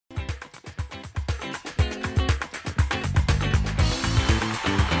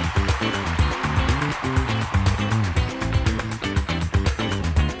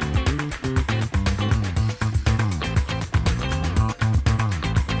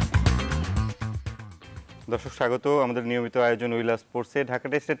দর্শক স্বাগত আমাদের নিয়মিত আয়োজন উইলা স্পোর্টসে। ঢাকা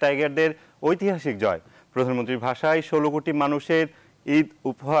টেস্টের টাইগারদের ঐতিহাসিক জয়, প্রধানমন্ত্রীর ভাষায় 16 কোটি মানুষের ঈদ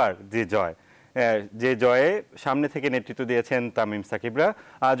উপহার যে জয়ে সামনে থেকে নেতৃত্ব দিয়েছেন তামিম সাকিবরা।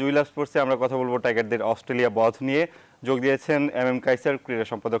 আজ উইলা স্পোর্টসে আমরা কথা বলবো টাইগারদের অস্ট্রেলিয়া বধ নিয়ে। যোগ দিয়েছেন এম কাইসার, ক্রীড়া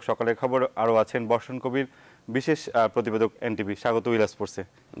সম্পাদক সকালের খবর, আরও আছেন বর্ষণ কবির, বিশেষ প্রতিবেদক এনটিভি। স্বাগত উইলা স্পোর্টসে।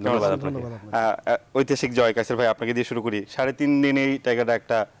 ঐতিহাসিক জয় কাইসার ভাই, আপনাকে দিয়ে শুরু করি। 3.5 দিনেই টাইগাররা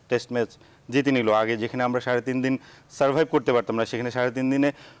একটা টেস্ট ম্যাচ জিতে নিল। আগে যেখানে আমরা 3.5 দিন সার্ভাইভ করতে পারতাম না, সেখানে 3.5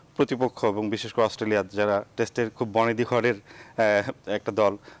 দিনে প্রতিপক্ষ এবং বিশেষ করে অস্ট্রেলিয়া, যারা টেস্টের খুব বনেদি ঘরের একটা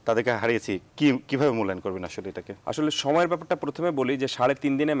দল, তাদেরকে হারিয়েছি। কিভাবে মূল্যায়ন করবেন আসলে এটাকে? আসলে সময়ের ব্যাপারটা প্রথমে বলি যে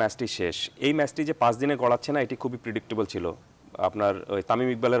 3.5 দিনে ম্যাচটি শেষ। এই ম্যাচটি যে 5 দিনে গড়াচ্ছে না, এটি খুবই প্রিডিক্টেবল ছিল। আপনার ওই তামিম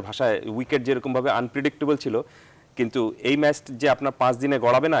ইকবালের ভাষায় উইকেট যেরকমভাবে আনপ্রিডিক্টেবল ছিল, কিন্তু এই ম্যাচ যে আপনার 5 দিনে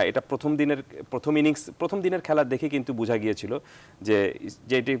গড়াবে না, এটা প্রথম দিনের খেলা দেখে কিন্তু বোঝা গিয়েছিল যে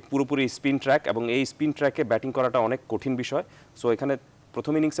এটি পুরোপুরি স্পিন ট্র্যাক, এবং এই স্পিন ট্র্যাকে ব্যাটিং করাটা অনেক কঠিন বিষয়। সো এখানে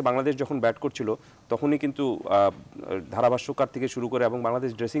প্রথম ইনিংসে বাংলাদেশ যখন ব্যাট করছিল, তখনই কিন্তু ধারাভাষ্যকার থেকে শুরু করে এবং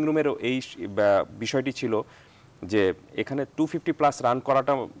বাংলাদেশ ড্রেসিং রুমেরও এই বিষয়টি ছিল যে এখানে 250+ রান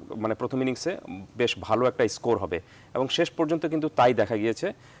করাটা মানে প্রথম ইনিংসে বেশ ভালো একটা স্কোর হবে, এবং শেষ পর্যন্ত কিন্তু তাই দেখা গিয়েছে।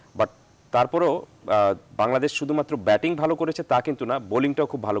 বাট তারপরেও বাংলাদেশ শুধুমাত্র ব্যাটিং ভালো করেছে তা কিন্তু না, বোলিংটাও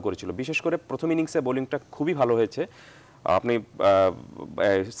খুব ভালো করেছিল। বিশেষ করে প্রথম ইনিংসে বোলিংটা খুবই ভালো হয়েছে। আপনি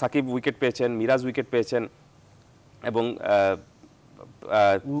সাকিব উইকেট পেয়েছেন, মিরাজ উইকেট পেয়েছেন, এবং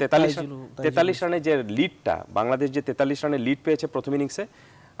 43 রানের যে লিডটা, বাংলাদেশ যে 43 রানের লিড পেয়েছে প্রথম ইনিংসে,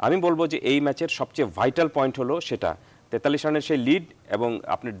 আমি বলবো যে এই ম্যাচের সবচেয়ে ভাইটাল পয়েন্ট হলো সেটা 43 রানের সেই লিড। এবং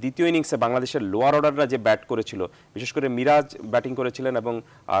আপনার দ্বিতীয় ইনিংসে বাংলাদেশের লোয়ার অর্ডাররা যে ব্যাট করেছিল, বিশেষ করে মিরাজ ব্যাটিং করেছিলেন এবং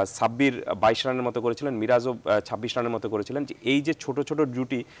সাব্বির 22 রানের মতো করেছিলেন, মিরাজও 26 রানের মতো করেছিলেন। যে এই যে ছোট ছোট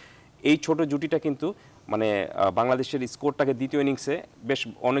জুটি, এই ছোট জুটিটা কিন্তু মানে বাংলাদেশের স্কোরটাকে দ্বিতীয় ইনিংসে বেশ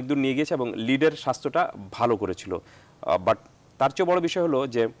অনেক দূর নিয়ে গিয়েছে এবং লিডের স্বাস্থ্যটা ভালো করেছিল। বাট তার চেয়ে বড় বিষয় হলো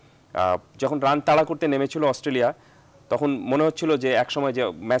যে যখন রান তাড়া করতে নেমেছিল অস্ট্রেলিয়া, তখন মনে হচ্ছিল যে একসময় যে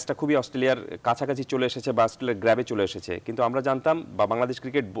ম্যাচটা খুবই অস্ট্রেলিয়ার কাছাকাছি চলে এসেছে বা অস্ট্রেলিয়ার গ্র্যাবে চলে এসেছে। কিন্তু আমরা জানতাম, বা বাংলাদেশ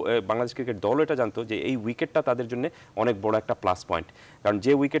ক্রিকেট দল এটা জানতো, যে এই উইকেটটা তাদের জন্য অনেক বড় একটা প্লাস পয়েন্ট। কারণ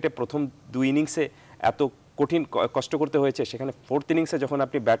যে উইকেটে প্রথম 2 ইনিংসে এত কঠিন কষ্ট করতে হয়েছে, সেখানে 4th ইনিংসে যখন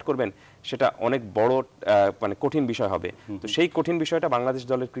আপনি ব্যাট করবেন, সেটা অনেক বড় মানে কঠিন বিষয় হবে। তো সেই কঠিন বিষয়টা বাংলাদেশ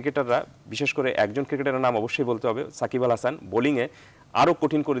দলের ক্রিকেটাররা, বিশেষ করে একজন ক্রিকেটারের নাম অবশ্যই বলতে হবে, সাকিব আল হাসান, বোলিংয়ে আরও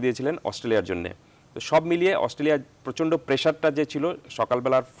কঠিন করে দিয়েছিলেন অস্ট্রেলিয়ার জন্য। তো সব মিলিয়ে অস্ট্রেলিয়া প্রচণ্ড প্রেশারটা যে ছিল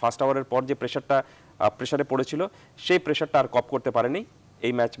সকালবেলার ফার্স্ট আওয়ারের পর, যে প্রেশারে পড়েছিল, সেই প্রেশারটা আর কপ করতে পারেনি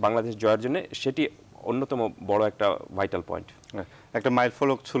এই ম্যাচ বাংলাদেশ জয়ের জন্য। সেটি অন্যতম বড় একটা ভাইটাল পয়েন্ট, একটা মাইল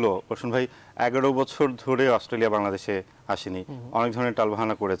ফলক ছিল। বর্ষণ ভাই, 11 বছর ধরে অস্ট্রেলিয়া বাংলাদেশে আসেনি, অনেক ধরনের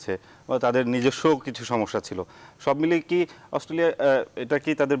টালবাহানা করেছে, তাদের নিজস্ব কিছু সমস্যা ছিল। সব মিলিয়ে কি অস্ট্রেলিয়া এটা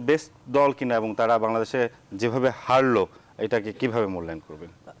কি তাদের বেস্ট দল কিনা, এবং তারা বাংলাদেশে যেভাবে হারলো, এটাকে কিভাবে মূল্যায়ন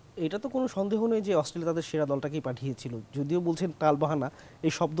করবেন? এটা তো কোনো সন্দেহ নেই যে অস্ট্রেলিয়া তাদের সেরা দলটাকেই পাঠিয়েছিল। যদিও বলছেন টালবাহানা,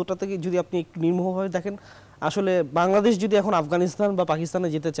 এই শব্দটা থেকে যদি আপনি একটু নির্মোহভাবে দেখেন, আসলে বাংলাদেশ যদি এখন আফগানিস্তান বা পাকিস্তানে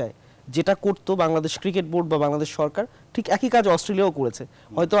যেতে চায়, যেটা করতো বাংলাদেশ ক্রিকেট বোর্ড বা বাংলাদেশ সরকার, ঠিক একই কাজ অস্ট্রেলিয়াও করেছে।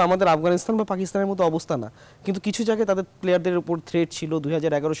 হয়তো আমাদের আফগানিস্তান বা পাকিস্তানের মতো অবস্থা না, কিন্তু কিছু জায়গায় তাদের প্লেয়ারদের উপর থ্রেট ছিল।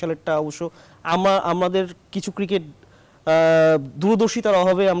 2011 সালেরটা অবশ্য আমাদের কিছু ক্রিকেট দূরদর্শিতার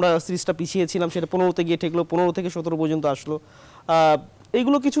অভাবে আমরা সিরিজটা পিছিয়েছিলাম, সেটা 15তে গিয়ে ঠেকলো, 15 থেকে 17 পর্যন্ত আসলো।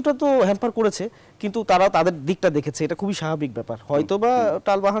 এইগুলো কিছুটা তো হ্যাম্পার করেছে, কিন্তু তারা তাদের দিকটা দেখেছে, এটা খুবই স্বাভাবিক ব্যাপার। হয়তো বা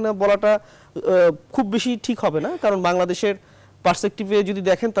টালবাহানা বলাটা খুব বেশি ঠিক হবে না, কারণ বাংলাদেশের পার্সপেক্টিভে যদি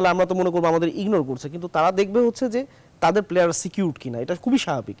দেখেন, তাহলে আমরা তো মনে করবো আমাদের ইগনোর করছে, কিন্তু তারা দেখবে হচ্ছে যে তাদের প্লেয়ার সিকিউরড কিনা, এটা খুবই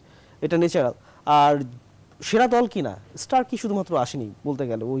স্বাভাবিক, এটা ন্যাচারাল। আর সেরা দল কিনা, স্টার কি শুধুমাত্র আসেনি বলতে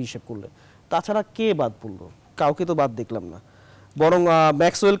গেলে ওই হিসেব করলে, তাছাড়া কে বাদ পড়লো? কাউকে তো বাদ দেখলাম না। বরং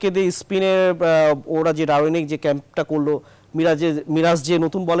ম্যাক্সওয়েলকে দিয়ে স্পিনে ওরা যে ডারউইনিক যে ক্যাম্পটা করলো, মিরাজ যে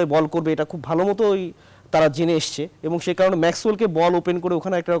নতুন বলে বল করবে, এটা খুব ভালো মতোই তারা জেনে এসছে, এবং সেই কারণে ম্যাক্সওয়েলকে বল ওপেন করে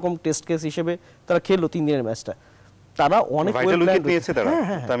ওখানে একটা রকম টেস্ট কেস হিসেবে তারা খেললো 3 দিনের ম্যাচটা। তারা অনেক উইকেট নিয়েছে, তারা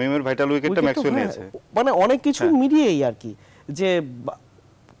তামিমের ভাইটাল উইকেটটা ম্যাক্সওয়েল নিয়েছে, মানে অনেক কিছু মিলিয়েই আর কি, যে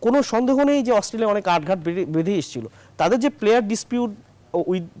কোনো সন্দেহ নেই যে অস্ট্রেলিয়া অনেক আটঘাট বেঁধে এসেছিল। তাদের যে player dispute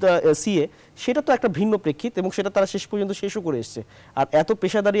with the CA, সেটা তো একটা ভিন্ন প্রেক্ষিত, এবং সেটা তারা শেষ পর্যন্ত শেষও করে এসছে। আর এত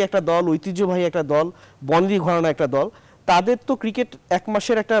পেশাদারি একটা দল, ঐতিহ্যবাহী একটা দল, বনেদি ঘরানা একটা দল, তাদের তো ক্রিকেট 1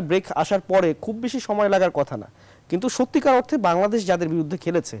 মাসের একটা ব্রেক আসার পরে খুব বেশি সময় লাগার কথা না। কিন্তু সত্যিকার অর্থে বাংলাদেশ যাদের বিরুদ্ধে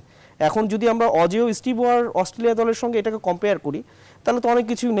খেলেছে, এখন যদি আমরা অজেয় স্টিভ ওয়ার অস্ট্রেলিয়া দলের সঙ্গে এটাকে কম্পেয়ার করি, তাহলে তো অনেক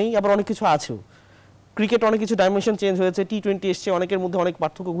কিছু নেই, আবার অনেক কিছু আছেও। ক্রিকেট অনেক কিছু ডাইমেনশন চেঞ্জ হয়েছে, T20 এসছে, অনেকের মধ্যে অনেক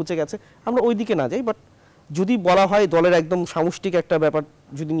পার্থক্য ঘুচে গেছে, আমরা ওই দিকে না যাই। বাট যদি বলা হয় দলের একদম সামষ্টিক একটা ব্যাপার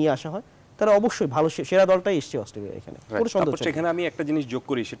যদি নিয়ে আসা হয়, তারা অবশ্যই ভালো সেরা দলটাই এসছে অস্ট্রেলিয়া এখানে, কোনো সন্দেহ নেই। এখানে আমি একটা জিনিস যোগ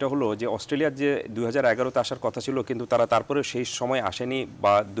করি, সেটা হলো যে অস্ট্রেলিয়ার যে 2011-তে আসার কথা ছিল কিন্তু তারা তারপরে সেই সময় আসেনি,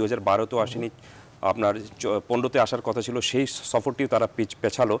 বা 2012-তেও আসেনি, আপনার 15-তে আসার কথা ছিল, সেই সফরটিও তারা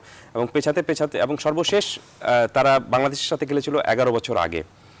পেছালো এবং পেছাতে এবং সর্বশেষ তারা বাংলাদেশের সাথে খেলেছিল 11 বছর আগে।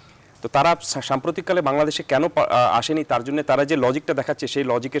 তো তারা সাম্প্রতিককালে বাংলাদেশে কেন আসেনি, তার জন্য তারা যে লজিকটা দেখাচ্ছে সেই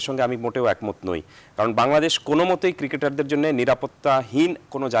লজিকের সঙ্গে আমি মোটেও একমত নই। কারণ বাংলাদেশ কোনো মতেই ক্রিকেটারদের জন্য নিরাপত্তাহীন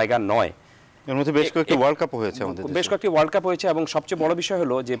কোনো জায়গা নয়। এর মধ্যে বেশ কয়েকটি ওয়ার্ল্ড কাপ হয়েছে, বেশ কয়েকটি ওয়ার্ল্ড কাপ হয়েছে, এবং সবচেয়ে বড় বিষয়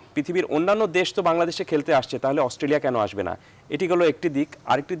হলো যে পৃথিবীর অন্যান্য দেশ তো বাংলাদেশে খেলতে আসছে, তাহলে অস্ট্রেলিয়া কেন আসবে না? এটি হলো একটি দিক।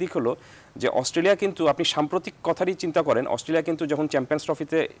 আরেকটি দিক হলো যে অস্ট্রেলিয়া কিন্তু, আপনি সাম্প্রতিক কথারই চিন্তা করেন, অস্ট্রেলিয়া কিন্তু যখন চ্যাম্পিয়ন্স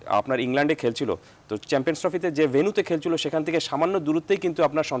ট্রফিতে আপনার ইংল্যান্ডে খেলছিল, তো চ্যাম্পিয়ন্স ট্রফিতে যে ভেন্যুতে খেলছিল সেখান থেকে সামান্য দূরত্বেই কিন্তু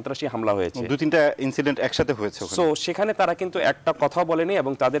আপনার সন্ত্রাসী হামলা হয়েছে, 2-3টা ইনসিডেন্ট একসাথে হয়েছে। সো সেখানে তারা কিন্তু একটা কথাও বলেনি,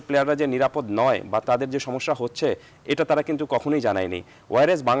 এবং তাদের প্লেয়াররা যে নিরাপদ নয় বা তাদের যে সমস্যা হচ্ছে এটা তারা কিন্তু কখনোই জানায়নি।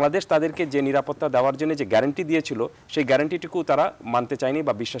 ওয়ারেস বাংলাদেশ তাদেরকে যে নিরাপত্তা দেওয়ার জন্য যে গ্যারান্টি দিয়েছিল সেই গ্যারান্টিটুকু তারা মানতে চায়নি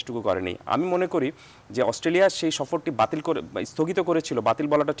বা বিশ্বাসটুকু করেনি। আমি মনে করি যে অস্ট্রেলিয়া সেই সফরটি স্থগিত করেছিল, বাতিল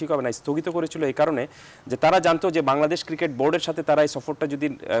বলাটা ঠিক হবে না, স্থগিত করেছিল এই কারণে যে তারা জানতো যে বাংলাদেশ ক্রিকেট বোর্ডের সাথে তারা এই সফরটা যদি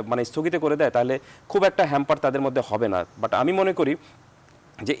স্থগিত করে দেয় তাহলে খুব একটা হ্যাম্পার তাদের মধ্যে হবে না। বাট আমি মনে করি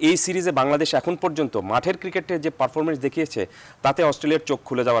যে এই সিরিজে বাংলাদেশ এখন পর্যন্ত মাঠের ক্রিকেটে যে পারফরমেন্স দেখিয়েছে তাতে অস্ট্রেলিয়ার চোখ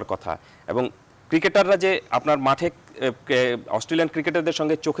খুলে যাওয়ার কথা, এবং ক্রিকেটাররা যে আপনার মাঠে অস্ট্রেলিয়ান ক্রিকেটারদের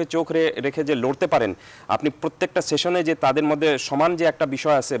সঙ্গে চোখে চোখ রেখে যে লড়তে পারেন, আপনি প্রত্যেকটা সেশনে যে তাদের মধ্যে সমান যে একটা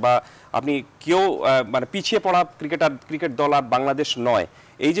বিষয় আছে, বা আপনি কেউ পিছিয়ে পড়া ক্রিকেট দল আর বাংলাদেশ নয়,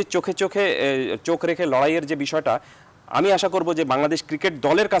 এই যে চোখ রেখে লড়াইয়ের যে বিষয়টা, আমি আশা করব যে বাংলাদেশ ক্রিকেট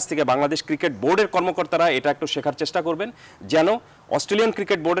দলের কাছ থেকে বাংলাদেশ ক্রিকেট বোর্ডের কর্মকর্তারা এটা একটু শেখার চেষ্টা করবেন, যেন অস্ট্রেলিয়ান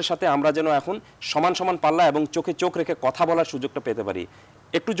ক্রিকেট বোর্ডের সাথে আমরা যেন এখন সমান পাল্লা এবং চোখে চোখ রেখে কথা বলার সুযোগটা পেতে পারি।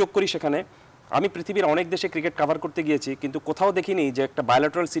 একটু যোগ করি, সেখানে আমি পৃথিবীর অনেক দেশে ক্রিকেট কভার করতে গিয়েছি, কিন্তু কোথাও দেখিনি যে একটা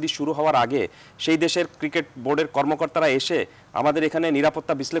বায়োলেটারাল সিরিজ শুরু হওয়ার আগে সেই দেশের ক্রিকেট বোর্ডের কর্মকর্তারা এসে আমাদের এখানে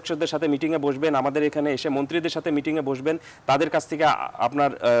নিরাপত্তা বিশ্লেষকদের সাথে মিটিংয়ে বসবেন, আমাদের এখানে এসে মন্ত্রীদের সাথে মিটিংয়ে বসবেন, তাদের কাছ থেকে আপনার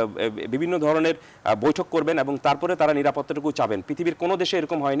বিভিন্ন ধরনের বৈঠক করবেন এবং তারপরে তারা নিরাপত্তাটুকু চাবেন। পৃথিবীর কোনো দেশে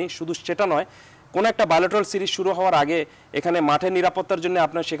এরকম হয়নি। শুধু সেটা নয়, কোনো একটা বায়োলেটারাল সিরিজ শুরু হওয়ার আগে এখানে মাঠের নিরাপত্তার জন্য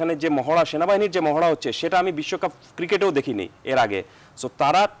আপনার সেখানে যে মহড়া, সেনাবাহিনীর যে মহড়া হচ্ছে, সেটা আমি বিশ্বকাপ ক্রিকেটেও দেখিনি এর আগে। সো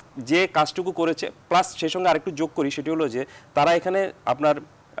তারা যে কাজটুকু করেছে, প্লাস সেই সঙ্গে আরেকটু যোগ করি, সেটি হলো যে তারা এখানে আপনার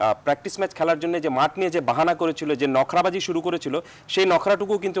প্র্যাকটিস ম্যাচ খেলার জন্য যে মাঠ নিয়ে যে বাহানা করেছিল, যে নখরাবাজি শুরু করেছিল, সেই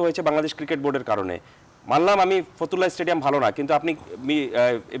নখরাটুকু কিন্তু হয়েছে বাংলাদেশ ক্রিকেট বোর্ডের কারণে। মানলাম আমি ফতুল্লাহ স্টেডিয়াম ভালো না, কিন্তু আপনি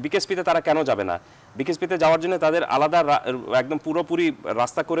বিকেএসপিতে তারা কেন যাবে না? বিকেএসপিতে যাওয়ার জন্য তাদের আলাদা একদম পুরোপুরি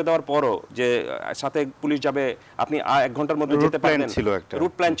রাস্তা করে দেওয়ার পরও যে সাথে পুলিশ যাবে, আপনি 1 ঘন্টার মধ্যে যেতে পারবেন,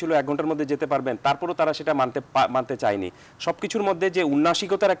 রুট প্ল্যান ছিল 1 ঘন্টার মধ্যে যেতে পারবেন, তারপরও তারা সেটা মানতে চায়নি। সবকিছুর মধ্যে যে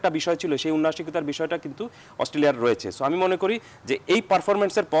উন্নাসিকতার একটা বিষয় ছিল, সেই উন্নাসিকতার বিষয়টা কিন্তু অস্ট্রেলিয়ার রয়েছে। সো আমি মনে করি যে এই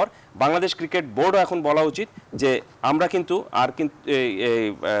পারফরমেন্সের পর বাংলাদেশ ক্রিকেট বোর্ডও এখন বলা উচিত যে আমরা কিন্তু আর কিন্তু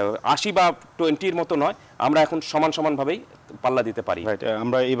 80 বা 20-র মতো নয়, আমরা এখন সমানভাবেই পাল্লা দিতে পারি।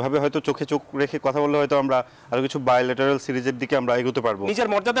 আমরা এইভাবে হয়তো চোখে চোখ রেখে কথা বললে হয়তো আমরা আরো কিছু বায়োলেটারাল সিরিজের দিকে আমরা এগোতে পারবো। নিজের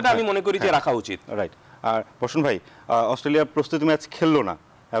মর্যাদাটা আমি মনে করি যে রাখা উচিত। রাইট। আর বসুন ভাই, অস্ট্রেলিয়া প্রস্তুতি ম্যাচ খেললো না,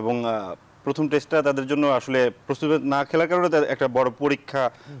 এবং প্রথম টেস্টটা তাদের জন্য আসলে প্রস্তুতি না খেলার কারণে একটা বড় পরীক্ষা,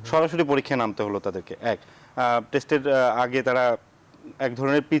 সরাসরি পরীক্ষায় নামতে হলো তাদেরকে। টেস্টের আগে তারা এক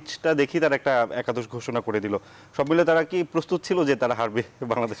ধরনের পিচটা দেখি তারা একটা একাদশ ঘোষণা করে দিল। সব মিলে তারা কি প্রস্তুত ছিল যে তারা হারবে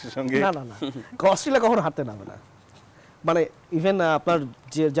বাংলাদেশের সঙ্গে? না, অস্ট্রেলিয়া কখনো হারতে নামে না। ইভেন আপনার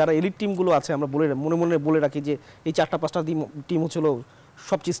যে যারা এলিট টিমগুলো আছে, আমরা মনে বলে রাখি যে এই 4-5টা টিম হচ্ছিল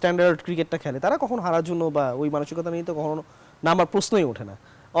সবচেয়ে স্ট্যান্ডার্ড ক্রিকেটটা খেলে, তারা কখনো হারার জন্য বা ওই মানসিকতা নিয়ে তো কখনো নামার প্রশ্নই ওঠে না।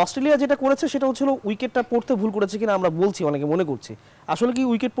 অস্ট্রেলিয়া যেটা করেছে সেটা হচ্ছিল উইকেটটা পড়তে ভুল করেছে কিনা আমরা বলছি, অনেকে মনে করছি, আসলে কি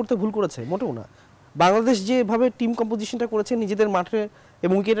উইকেট পড়তে ভুল করেছে? মোটেও না। বাংলাদেশ যেভাবে টিম কম্পোজিশনটা করেছে নিজেদের মাঠে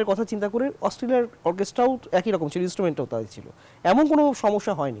এবং উইকেটের কথা চিন্তা করে, অস্ট্রেলিয়ার অর্কেস্ট্রাও একই রকম ছিল, ইনস্ট্রুমেন্টটাও তাদের ছিল, এমন কোনো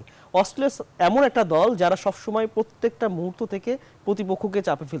সমস্যা হয়নি। অস্ট্রেলিয়া এমন একটা দল যারা সবসময় প্রত্যেকটা মুহূর্ত থেকে প্রতিপক্ষকে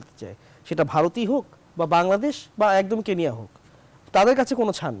চাপে ফেলতে চায়, সেটা ভারতই হোক বা বাংলাদেশ বা একদম কেনিয়া হোক, তাদের কাছে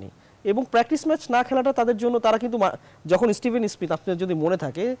কোনো ছাড় নেই। এবং প্র্যাকটিস ম্যাচ না খেলাটা তাদের জন্য, তারা কিন্তু যখন স্টিভেন স্মিথ, আপনার যদি মনে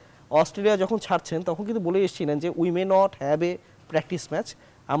থাকে, অস্ট্রেলিয়া যখন ছাড়ছেন তখন কিন্তু বলে এসেছিলেন যে we may not have a practice match,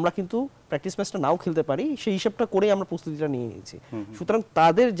 আমরা কিন্তু প্র্যাকটিস ম্যাচটা নাও খেলতে পারি, সেই হিসাবটা করেই আমরা প্রস্তুতিটা নিয়ে নিয়েছি। সুতরাং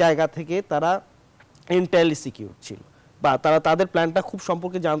তাদের জায়গা থেকে তারা এন্টায়ারলি সিকিউর ছিল, বা তারা তাদের প্ল্যানটা খুব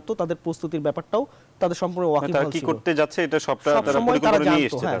সম্পর্কে জানতো, তাদের প্রস্তুতির ব্যাপারটাও তাদের সম্পর্কে ওয়াকিবহাল ছিল, কি করতে যাচ্ছে এটা সবটা তারা পরিকল্পনা নিয়ে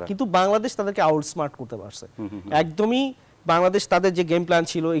এসেছে। কিন্তু বাংলাদেশ তাদেরকে আউটস্মার্ট করতে পারছে একদমই। বাংলাদেশ তাদের যে গেম প্ল্যান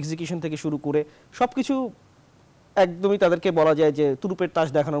ছিল, এক্সিকিউশন থেকে শুরু করে সবকিছু একদমই তাদেরকে বলা যায় যে তুরুপের তাস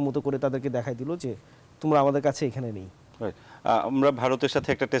দেখানোর মতো করে তাদেরকে দেখাই দিল যে তোমরা আমাদের কাছে এখানে নেই। আমরা ভারতের সাথে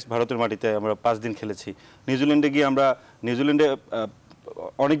একটা টেস্ট ভারতের মাটিতে আমরা 5 দিন খেলেছি। নিউজিল্যান্ডে গিয়ে আমরা নিউজিল্যান্ডে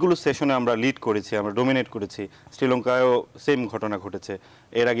অনেকগুলো সেশনে আমরা লিড করেছি, আমরা ডোমিনেট করেছি। শ্রীলঙ্কায়ও সেম ঘটনা ঘটেছে,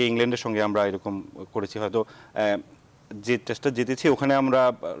 এর আগে ইংল্যান্ডের সঙ্গে আমরা এরকম করেছি। হয়তো যে টেস্টটা জিতেছি ওখানে আমরা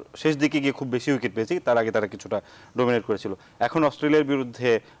শেষ দিকে গিয়ে খুব বেশি উইকেট পেয়েছি, তার আগে তারা কিছুটা ডোমিনেট করেছিল। এখন অস্ট্রেলিয়ার বিরুদ্ধে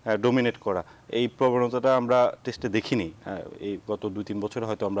ডোমিনেট করা এই প্রবণতাটা আমরা টেস্টে দেখিনি। এই গত 2-3 বছরে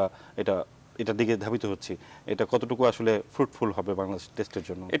হয়তো আমরা এটার দিকে ধাবিত হচ্ছি। এটা কতটুকু আসলে ফ্রুটফুল হবে বাংলাদেশ টেস্টের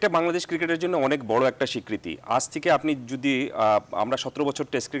জন্য? এটা বাংলাদেশ ক্রিকেটের জন্য অনেক বড় একটা স্বীকৃতি। আজ থেকে আপনি যদি আমরা 17 বছর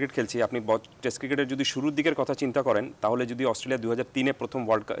টেস্ট ক্রিকেট খেলছি, আপনি টেস্ট ক্রিকেটের যদি শুরুর দিকের কথা চিন্তা করেন, তাহলে যদি অস্ট্রেলিয়া 2003-এ প্রথম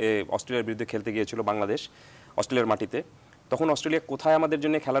অস্ট্রেলিয়ার বিরুদ্ধে খেলতে গিয়েছিল বাংলাদেশ অস্ট্রেলিয়ার মাটিতে, তখন অস্ট্রেলিয়া কোথায় আমাদের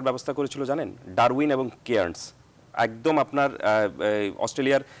জন্য খেলার ব্যবস্থা করেছিল জানেন? ডারউইন এবং কেয়ার্নস, একদম আপনার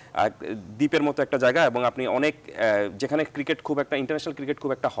অস্ট্রেলিয়ার দ্বীপের মতো একটা জায়গা, এবং আপনি অনেক যেখানে ক্রিকেট খুব একটা ইন্টারন্যাশনাল ক্রিকেট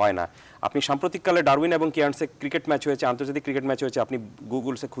খুব একটা হয় না। আপনি সাম্প্রতিককালে ডারউইন এবং কেয়ার্নসে ক্রিকেট ম্যাচ হয়েছে, আন্তর্জাতিক ক্রিকেট ম্যাচ হয়েছে, আপনি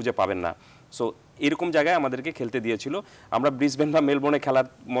গুগলসে খুঁজে পাবেন না। সো এরকম জায়গায় আমাদেরকে খেলতে দিয়েছিল। আমরা ব্রিসবেন বা মেলবোর্নে খেলার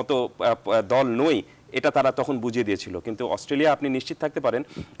মতো দল নই, এটা তারা তখন বুঝিয়ে দিয়েছিল। কিন্তু অস্ট্রেলিয়া, আপনি নিশ্চিত থাকতে পারেন,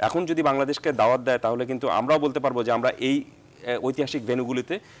 এখন যদি বাংলাদেশকে দাওয়াত দেয় তাহলে কিন্তু আমরাও বলতে পারবো যে আমরা এই ঐতিহাসিক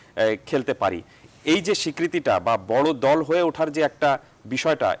ভেন্যুগুলিতে খেলতে পারি। এই যে স্বীকৃতিটা বা বড় দল হয়ে ওঠার যে একটা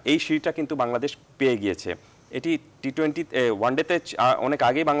বিষয়টা, এই সিঁড়িটা কিন্তু বাংলাদেশ পেয়ে গিয়েছে। এটি টি-20 ওয়ানডেতে অনেক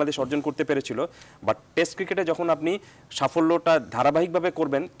আগেই বাংলাদেশ অর্জন করতে পেরেছিল, বাট টেস্ট ক্রিকেটে যখন আপনি সাফল্যটা ধারাবাহিকভাবে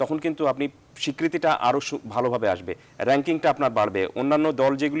করবেন, তখন কিন্তু আপনি স্বীকৃতিটা আরও ভালোভাবে আসবে, র্যাঙ্কিংটা আপনার বাড়বে। অন্যান্য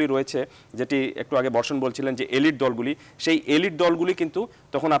দল যেগুলি রয়েছে, যেটি একটু আগে বর্ষণ বলছিলেন যে এলিট দলগুলি, সেই এলিট দলগুলি কিন্তু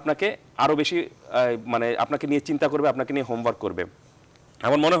তখন আপনাকে আরও বেশি মানে আপনাকে নিয়ে চিন্তা করবে, আপনাকে নিয়ে হোমওয়ার্ক করবে।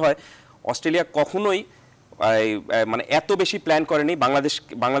 আমার মনে হয় অস্ট্রেলিয়া কখনোই মানে এত বেশি প্ল্যান করেনি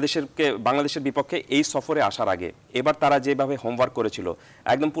বাংলাদেশের বিপক্ষে এই সফরে আসার আগে। এবার তারা যেভাবে হোমওয়ার্ক করেছিল,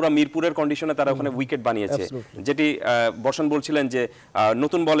 একদম পুরো মিরপুরের কন্ডিশনে তারা ওখানে উইকেট বানিয়েছে, যেটি বর্ষণ বলছিলেন যে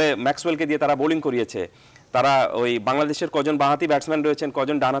নতুন বলে ম্যাক্সওয়েলকে দিয়ে তারা বোলিং করিয়েছে। তারা ওই বাংলাদেশের কজন বাঁহাতি ব্যাটসম্যান রয়েছেন,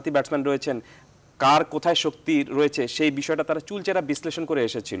 কজন ডানহাতি ব্যাটসম্যান রয়েছেন, কার কোথায় শক্তি রয়েছে, সেই বিষয়টা তারা চুলচেরা বিশ্লেষণ করে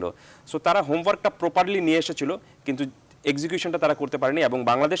এসেছিল। সো তারা হোমওয়ার্কটা প্রপারলি নিয়ে এসেছিল, কিন্তু এক্সিকিউশনটা তারা করতে পারেনি। এবং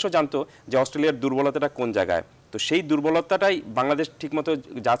বাংলাদেশও জানতো যে অস্ট্রেলিয়ার দুর্বলতাটা কোন জায়গায়, তো সেই দুর্বলতাটাই বাংলাদেশ ঠিকমতো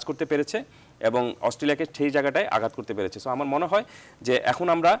জাজ করতে পেরেছে এবং অস্ট্রেলিয়াকে সেই জায়গাটায় আঘাত করতে পেরেছে। সো আমার মনে হয় যে এখন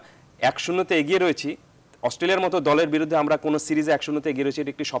আমরা 1-0-তে এগিয়ে রয়েছি। অস্ট্রেলিয়ার মতো দলের বিরুদ্ধে আমরা কোনো সিরিজে 1-0-তে এগিয়ে রয়েছি,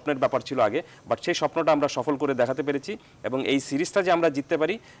 এটা একটি স্বপ্নের ব্যাপার ছিল আগে, বাট সেই স্বপ্নটা আমরা সফল করে দেখাতে পেরেছি, এবং এই সিরিজটা যে আমরা জিততে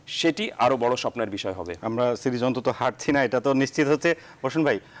পারি সেটি আরও বড় স্বপ্নের বিষয় হবে। আমরা সিরিজ অন্তত হারছি না, এটা তো নিশ্চিত হচ্ছে। বসুন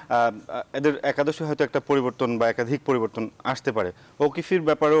ভাই, এদের একাদশে হয়তো একটা পরিবর্তন বা একাধিক পরিবর্তন আসতে পারে। ওকিফির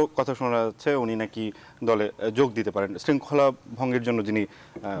ব্যাপারেও কথা শোনা যাচ্ছে, উনি নাকি দলে যোগ দিতে পারেন শৃঙ্খলা ভঙ্গের জন্য, যিনি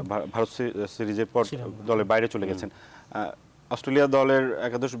ভারত সিরিজের পর দলের বাইরে চলে গেছেন। অস্ট্রেলিয়া দলের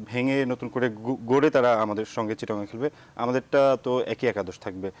একাদশ ভেঙে নতুন করে গড়ে তারা আমাদের সঙ্গে চিটংয়ে খেলবে। আমাদেরটা তো একই একাদশ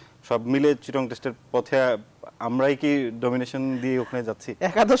থাকবে, সব মিলে চিটং টেস্টের পথে আমরাই কি ডমিনেশন দিয়ে ওখানে যাচ্ছি?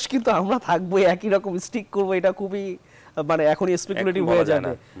 একাদশ কিন্তু আমরা থাকবো, একই রকম স্টিক করবো, এটা খুবই মানে এখনই স্পেকুলেটিভ হয়ে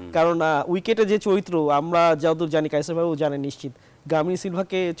যাবে। কারণ উইকেটে যে চরিত্র আমরা যতদূর জানি, কাইসার ভাইও জানে নিশ্চিত, গামিনী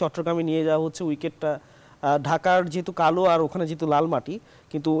সিলভাকে চট্টগ্রামে নিয়ে যাওয়া হচ্ছে। উইকেটটা ঢাকার যেহেতু কালো আর ওখানে যেহেতু লাল মাটি,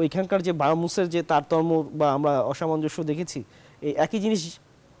 কিন্তু এখানকার যে বারামুসের যে তারতম্য বা আমরা অসামঞ্জস্য দেখেছি, এই একই জিনিস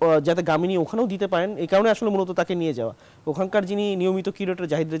যাতে গামিনী ওখানেও দিতে পারেন, এই কারণে আসলে মূলত তাকে নিয়ে যাওয়া। ওখানকার যিনি নিয়মিত ক্রিকেটার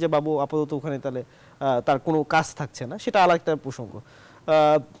জাহিদ রেজা বাবু আপাতত ওখানে, তাহলে তার কোনো কাজ থাকছে না, সেটা আলাদা একটা প্রসঙ্গ।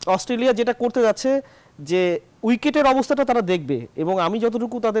 অস্ট্রেলিয়া যেটা করতে যাচ্ছে যে উইকেটের অবস্থাটা তারা দেখবে, এবং আমি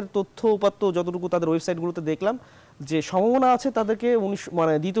যতটুকু তাদের তথ্য উপাত্ত, যতটুকু তাদের ওয়েবসাইটগুলোতে দেখলাম, যে সম্ভাবনা আছে তাদেরকে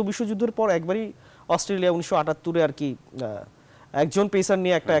মানে দ্বিতীয় বিশ্বযুদ্ধের পর একবারই অস্ট্রেলিয়া 1978-এ আর কি একজন পেসার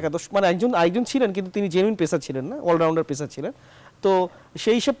নিয়ে একটা একাদশ, মানে একজন ছিলেন কিন্তু তিনি জেনুইন পেসার ছিলেন না, অলরাউন্ডার পেসার ছিলেন। তো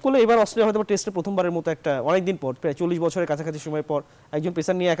সেই হিসাব করলে এবার অস্ট্রেলিয়া হয়তো টেস্টে প্রথমবারের মতো একটা অনেকদিন পর, প্রায় 40 বছরের কাছাকাছি সময় পর একজন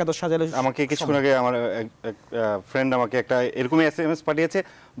পেসার নিয়ে একাদশ সাজালে। আমাকে কিছুক্ষণ আগে আমার এক ফ্রেন্ড আমাকে একটা এরকমই SMS পাঠিয়েছে,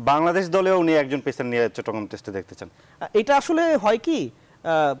 বাংলাদেশ দলেও উনি একজন পেসার নিয়ে চট্টগ্রাম টেস্টে দেখতে চান। এটা আসলে হয় কি,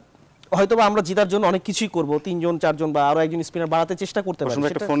 হয়তোবা আমরা জেতার জন্য অনেক কিছুই করব, 3জন 4জন বা আরো একজন স্পিনার বাড়াতে চেষ্টা করতে পারি।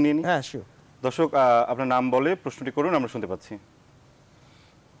 একটা ফোন নিয়ে নি। হ্যাঁ শিওর। দর্শক, আপনার নাম বলে প্রশ্নটি করুন, আমরা শুনতে পাচ্ছি।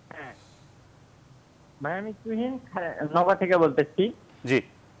 হ্যাঁ ভাই, আমি তুহিন নগর থেকে বলতেছি। জি।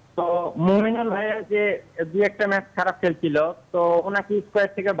 তো মুমিনুল ভাইয়া যে 2-1টা ম্যাচ খারাপ খেলছিল, তো ওনাকে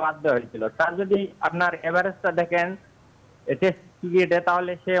স্কোয়াড থেকে বাদ দেওয়া হয়েছিল। তার যদি আপনার এভারেজটা দেখেন টেস্ট ক্রিকেটে,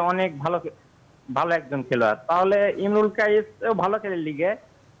 তাহলে সে অনেক ভালো একজন খেলোয়াড়। তাহলে ইমরুল কায়েস ভালো খেলে লিগে,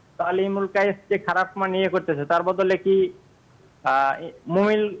 তাহলে ইমরুল কায়েস যে খারাপ মান ইয়ে করতেছে, তার বদলে কি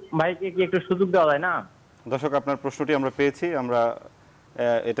মুমিল ভাইকে কি একটু সুযোগ দেওয়া যায় না? দর্শক, আপনার প্রশ্নটি আমরা পেয়েছি, আমরা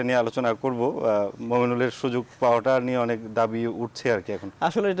এটা নিয়ে আলোচনা করব। মুমিনুলের সুযোগ পাওয়াটা নিয়ে অনেক দাবি উঠছে আর কি এখন।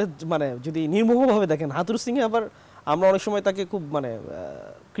 আসলে এটা মানে যদি নির্মোহভাবে দেখেন, হাতুর সিং এ আবার আমরা অনেক সময় তাকে খুব মানে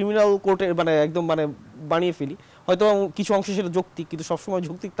ক্রিমিনাল কোর্টে মানে একদম মানে বানিয়ে ফেলি। হয়তো কিছু অংশে সেটা যৌক্তিক, কিন্তু সবসময়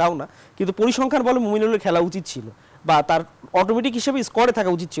যৌক্তিক তাও না। কিন্তু পরিসংখ্যান বলে মুমিনুলের খেলা উচিত ছিল, বা তার অটোমেটিক হিসেবে স্কোয়াডে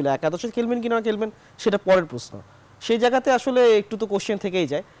থাকা উচিত ছিল। একাদশে খেলবেন কি না খেলবেন সেটা পরের প্রশ্ন। সেই জায়গাতে আসলে একটু তো কোশ্চেন থেকেই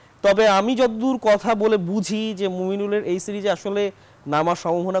যায়। তবে আমি যতদূর কথা বলে বুঝি যে মুমিনুলের এই সিরিজে আসলে নামার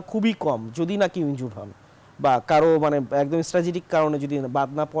সম্ভাবনা খুবই কম, যদি না কেউ ইনজুর্ড হন বা কারো মানে একদম স্ট্র্যাটেজিক কারণে যদি বাদ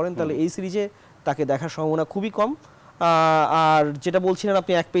না পড়েন, তাহলে এই সিরিজে তাকে দেখার সম্ভাবনা খুবই কম। আর যেটা বলছিলেন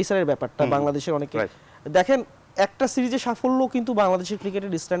আপনি এক পেসারের ব্যাপারটা, বাংলাদেশের অনেকে দেখেন একটা সিরিজে সাফল্য কিন্তু বাংলাদেশের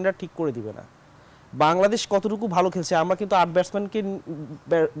ক্রিকেটের স্ট্যান্ডার্ড ঠিক করে দিবে না। বাংলাদেশ কতটুকু ভালো খেলছে, আমরা কিন্তু 8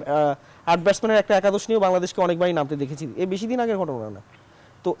 ব্যাটসম্যানের একটা একাদশ নিয়েও বাংলাদেশকে অনেকবারই নামতে দেখেছি, এই বেশি দিন আগের ঘটনা না।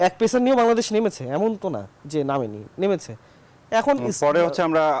 তো এক পেসার নিয়েও বাংলাদেশ নেমেছে, এমন তো না যে নামেনি, নেমেছে। এখন পরে হচ্ছে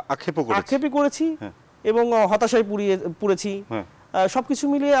আমরা আক্ষেপই করেছি এবং হতাশায় পড়েছি। সবকিছু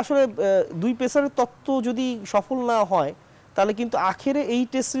মিলিয়ে আসলে দুই পেসারের তত্ত্ব যদি সফল না হয়, তাহলে কিন্তু আখেরে এই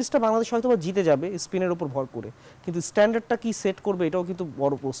টেস্ট সিরিজটা বাংলাদেশ হয়তো জিতে যাবে স্পিনের উপর ভর করে, কিন্তু স্ট্যান্ডার্ডটা কি সেট করবে এটাও কিন্তু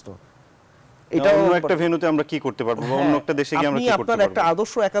বড় প্রশ্ন। এটা অন্য একটা ভেন্যুতে আমরা কি করতে পারবো, অন্য একটা দেশে গিয়ে আমরা কি করতে পারবো। আপনার একটা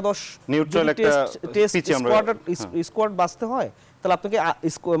আদর্শ একাদশ নিউট্রাল একটা টেস্ট স্কোয়াড বাঁচতে হয়, তাহলে আপনাকে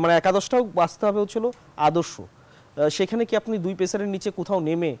মানে একাদশটাও বাঁচতে হবে হচ্ছিল আদর্শ। সেখানে কি আপনি দুই পেসারের নিচে কোথাও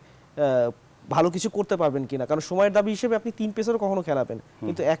নেমে ভালো কিছু করতে পারবেন কিনা, কারণ সময়ের দাবি হিসেবে আপনি 3 পেসারও কখনো খেলাবেন,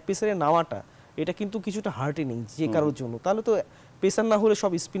 কিন্তু এক পেসারে নামাটা এটা কিন্তু কিছুটা হার্টেনিং যে কারোর জন্য। তাহলে তো পেসার না হলে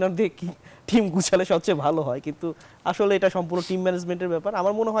সব স্পিনার দিয়ে টিম গুছালে সবচেয়ে ভালো হয়, কিন্তু আসলে এটা সম্পূর্ণ টিম ম্যানেজমেন্টের ব্যাপার।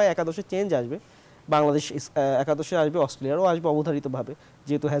 আমার মনে হয় একাদশে চেঞ্জ আসবে, বাংলাদেশ একাদশে আসবে, অস্ট্রেলিয়ারও আসবে অবধারিতভাবে,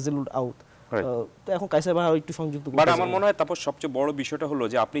 যেহেতু হ্যাজেলউড আউট। তো এখন কাইসার ভাই একটু সংযুক্ত করতে, বাট আমার মনে হয় তারপর সবচেয়ে বড় বিষয়টা হলো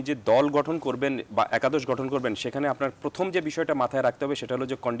যে আপনি যে দল গঠন করবেন বা একাদশ গঠন করবেন, সেখানে আপনার প্রথম যে বিষয়টা মাথায় রাখতে হবে সেটা হলো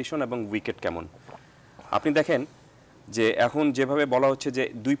যে কন্ডিশন এবং উইকেট কেমন। আপনি দেখেন যে এখন যেভাবে বলা হচ্ছে যে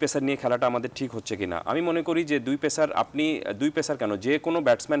দুই পেসার নিয়ে খেলাটা আমাদের ঠিক হচ্ছে কিনা, আমি মনে করি যে দুই পেসার কেন, যে কোনো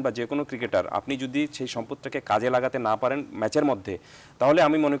ব্যাটসম্যান বা যে কোনো ক্রিকেটার আপনি যদি সেই সম্পদটাকে কাজে লাগাতে না পারেন ম্যাচের মধ্যে, তাহলে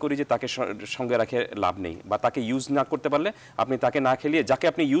আমি মনে করি যে তাকে সঙ্গে রাখে লাভ নেই, বা তাকে ইউজ না করতে পারলে আপনি তাকে না খেলিয়ে যাকে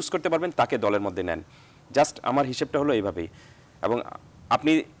আপনি ইউজ করতে পারবেন তাকে দলের মধ্যে নেন। জাস্ট আমার হিসেবটা হলো এইভাবেই। এবং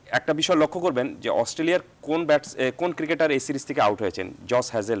আপনি একটা বিষয় লক্ষ্য করবেন যে অস্ট্রেলিয়ার কোন ক্রিকেটার এই সিরিজ থেকে আউট হয়েছেন, জস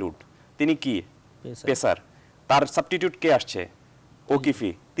হ্যাজেলউড, তিনি কি পেসার, তার সাবস্টিটিউট কে আসছে,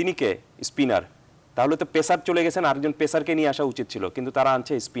 ওকিফি, তিনি কে স্পিনার। তাহলে তো পেসার চলে গেছেন, আরেকজন পেসারকে নিয়ে আসা উচিত ছিল, কিন্তু তারা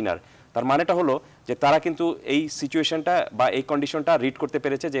আনছে স্পিনার। তার মানেটা হলো যে তারা কিন্তু এই সিচুয়েশনটা বা এই কন্ডিশনটা রিড করতে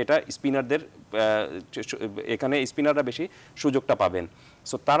পেরেছে যে এটা স্পিনারদের, এখানে স্পিনাররা বেশি সুযোগটা পাবেন।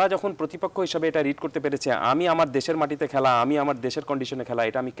 সো তারা যখন প্রতিপক্ষ হিসাবে এটা রিড করতে পেরেছে, আমি আমার দেশের মাটিতে খেলা, আমি আমার দেশের কন্ডিশনে খেলা,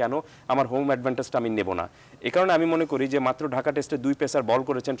 এটা আমি কেন আমার হোম অ্যাডভান্টেজটা আমি নেব না। এই কারণে আমি মনে করি যে মাত্র ঢাকা টেস্টে 2 পেসার বল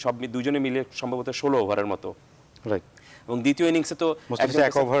করেছেন, সব দুজনে মিলে সম্ভবত 16 ওভারের মতো, রাইট। এবং দ্বিতীয় ইনিংসে তো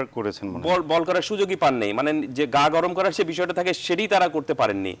এক ওভার করেছেন, বল করার সুযোগই পান নেই, মানে যে গা গরম করার সে বিষয়টা থাকে সেটাই তারা করতে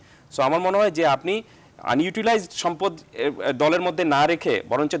পারেননি। সো আমার মনে হয় যে আপনি আনইউটিলাইজড সম্পদ দলের মধ্যে না রেখে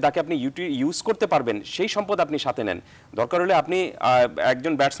বরঞ্চ যাকে আপনি ইউজ করতে পারবেন সেই সম্পদ আপনি সাথে নেন। দরকার হলে আপনি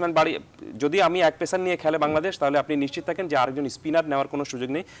একজন ব্যাটসম্যান যদি আমি এক পেসার নিয়ে খেলে বাংলাদেশ, তাহলে আপনি নিশ্চিত থাকেন যে আরেকজন স্পিনার নেওয়ার কোনো সুযোগ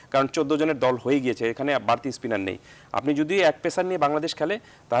নেই, কারণ 14 জনের দল হয়ে গিয়েছে, এখানে বাড়তি স্পিনার নেই। আপনি যদি এক পেসার নিয়ে বাংলাদেশ খেলে,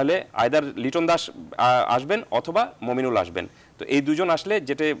 তাহলে আইদার লিটন দাস আসবেন অথবা মমিনুল আসবেন। তো এই দুজন আসলে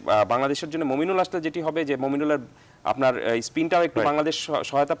যেটা বাংলাদেশের জন্য, মমিনুল আসলে যেটি হবে যে মমিনুলের আপনার স্পিনটাও একটু বাংলাদেশ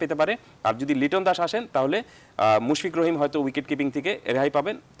সহায়তা পেতে পারে, আর যদি লিটন দাস আসেন তাহলে মুশফিক রহিম হয়তো উইকেট কিপিং থেকে রেহাই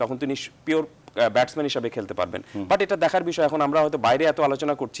পাবেন, তখন তিনি পিওর ব্যাটসম্যান হিসাবে খেলতে পারবেন। বাট এটা দেখার বিষয়, এখন আমরা হয়তো বাইরে এত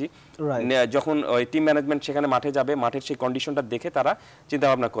আলোচনা করছি, যখন ওই টিম ম্যানেজমেন্ট সেখানে মাঠে যাবে, মাঠের সেই কন্ডিশনটা দেখে তারা চিন্তা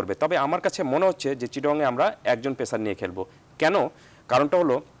ভাবনা করবে। তবে আমার কাছে মনে হচ্ছে যে চিটাগংয়ে আমরা একজন পেসার নিয়ে খেলবো। কেন? কারণটা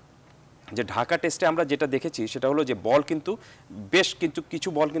হলো যে ঢাকা টেস্টে আমরা যেটা দেখেছি সেটা হলো যে বল কিন্তু কিছু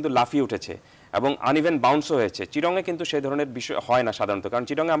বল কিন্তু লাফিয়ে উঠেছে এবং আনইভেন বাউন্সও হয়েছে। চিটাগংয়ে কিন্তু সেই ধরনের বিষয় হয় না সাধারণত, কারণ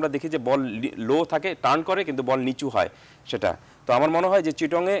চিটাগংয়ে আমরা দেখি যে বল লো থাকে, টার্ন করে, কিন্তু বল নিচু হয় সেটা। তো আমার মনে হয় যে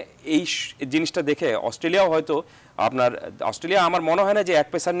চিটাগংয়ে এই জিনিসটা দেখে অস্ট্রেলিয়াও হয়তো অস্ট্রেলিয়া আমার মনে হয় না যে এক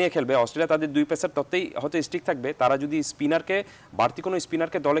পেসার নিয়ে খেলবে, অস্ট্রেলিয়া তাদের 2 পেসার ততই হয়তো স্টিক থাকবে। তারা যদি বাড়তি কোনো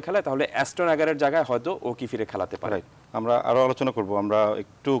স্পিনারকে দলে খেলায়, তাহলে অ্যাস্টন আগারের জায়গায় হয়তো ওকি ফিরে খেলাতে পারে। আমরা আরো আলোচনা করব। আমরা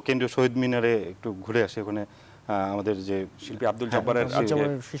একটু কেন্দ্রীয় শহীদ মিনারে একটু ঘুরে আসি। ওখানে আমাদের যে শিল্পী আব্দুল জব্বারের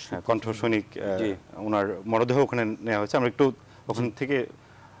কণ্ঠ সৈনিক, ওনার মরদেহ ওখানে নেওয়া হয়েছে। আমরা একটু ওখান থেকে,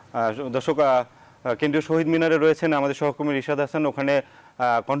 দর্শক কেন্দ্রীয় শহীদ মিনারে রয়েছেন আমাদের সহকর্মী রিশাদ হাসান, ওখানে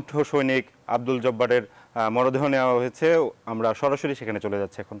কণ্ঠ সৈনিক আব্দুল জব্বারের মরদেহ নেওয়া হয়েছে। আমরা সরাসরি সেখানে চলে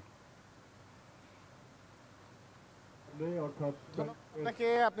যাচ্ছি এখন। আপনাকে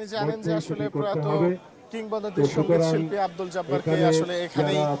আপনি জানেন যে আসলে প্রয়াত কিংবদন্তি সঙ্গীত শিল্পী আব্দুল জব্বারকে আসলে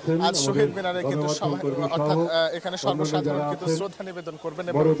এখানেই আজ শহীদ মিনারে কিন্তু অর্থাৎ এখানে সর্বসাধারণ কিন্তু শ্রদ্ধা নিবেদন করবেন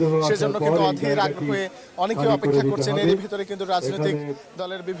এবং সেজন্য কিন্তু অধীর আগ্রহে অনেকে অপেক্ষা করছেন। এর ভিতরে কিন্তু রাজনৈতিক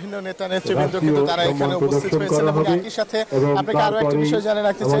দলের বিভিন্ন নেতা নেতৃবৃন্দ কিন্তু তারা এখানে উপস্থিত হয়েছেন এবং একই সাথে আপনাকে আরো একটা বিষয় জানিয়ে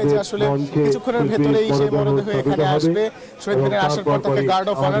রাখতে চাই যে আসলে কিছুক্ষণের ভেতরেই সেই মরদেহ এখানে আসবে। শহীদ মিনারে আসার পর তাকে গার্ড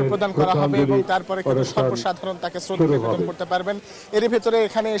অফ অনার প্রদান করা হবে এবং তারপরে কিন্তু সর্বসাধারণ তাকে শ্রদ্ধা নিবেদন করতে পারবেন। এর ভিতরে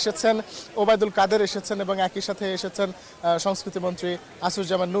এখানে এসেছেন ওবায়দুল কাদের এসেছেন এবং একই সাথে এসেছেন সংস্কৃতি মন্ত্রী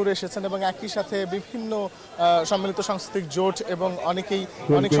আসিফুজ্জামান নূর এসেছেন এবং একই সাথে বিভিন্ন সম্মিলিত সাংস্কৃতিক জোট এবং অনেক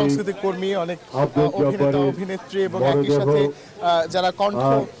সাংস্কৃতিক কর্মী, অনেক অভিনেতা অভিনেত্রী এবং একই সাথে যারা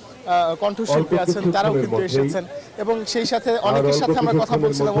কণ্ঠশিল্পী আছেন তারাও কিন্তু এসেছেন এবং সেই সাথে অনেকের সাথে আমরা কথা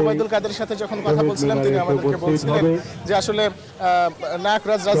বলছিলাম। ওবায়দুল কাদের সাথে যখন কথা বলছিলাম তিনি আমাদেরকে বলছিলেন যে আসলে নায়ক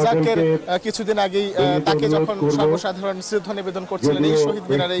রাজ্জাকের কিছুদিন আগেই তাকে যখন সর্বসাধারণ শ্রদ্ধা নিবেদন করছিলেন এই শহীদ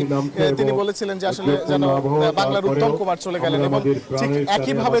মিনারেই তিনি বলেছিলেন যে আসলে যেন বাংলার উত্তম কুমার চলে গেলেন এবং ঠিক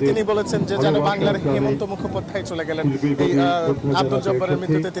একইভাবে তিনি বলেছেন যে যেন বাংলার হেমন্ত মুখোপাধ্যায় চলে গেলেন। এই আব্দুল জব্বারের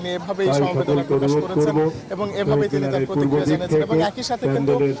মৃত্যুতে তিনি এভাবেই সমবেদনা প্রকাশ করেছেন এবং এভাবেই তিনি তার প্রতিক্রিয়া জানিয়েছেন এবং একই সাথে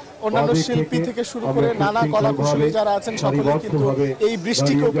কিন্তু অন্যান্য শিল্পী থেকে শুরু করে নানা কলাকুশলী যারা আছেন সকলে কিন্তু এই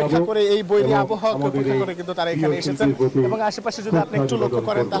বৃষ্টিকে উপেক্ষা করে এই বৈরী আবহাওয়াকে উপেক্ষা করে কিন্তু তারা এখানে এসেছেন এবং আশেপাশে যদি আপনি একটু লক্ষ্য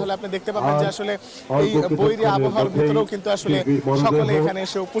করেন তাহলে আপনি দেখতে পাবেন যে আসলে এই বৈরী আবহাওয়ার ভিতরেও কিন্তু আসলে সকলে এখানে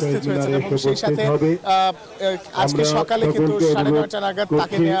এসে উপস্থিত হয়েছেন এবং সেই সাথে আজকে সকালে কিন্তু 9:30 নাগাদ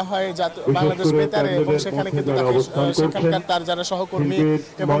তাকে নেওয়া হয় বাংলাদেশ বেতারে এবং সেখানে কিন্তু তাকে সেখানকার তার যারা সহকর্মী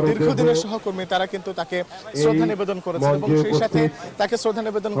এবং দীর্ঘদিনের সহকর্মী তারা কিন্তু তাকে শ্রদ্ধা নিবেদন করেছেন এবং সেই সাথে তাকে শ্রদ্ধা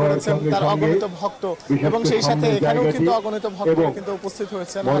নিবেদন করেছেন তার অগণিত ভক্ত এবং সেই সাথে এখানেও কিন্তু অগণিত ভক্তরা কিন্তু উপস্থিত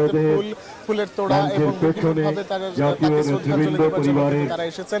হয়েছেন। হাতে ফুলের তোড়া এবং বিভিন্নভাবে তাকে শ্রদ্ধাঞ্জলি দেওয়ার জন্য তারা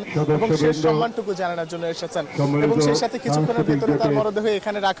এসেছেন এবং শেষ সম্মানটুকু জানানোর জন্য এসেছেন এবং সেই সাথে কিছুক্ষণের ভিতরে তার মরদেহ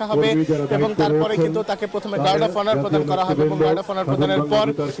এখানে রাখা হবে এবং তারপরে কিন্তু তাকে প্রথমে গার্ড অফ অনার প্রদান করা হবে এবং গার্ড অফ অনার প্রদানের পর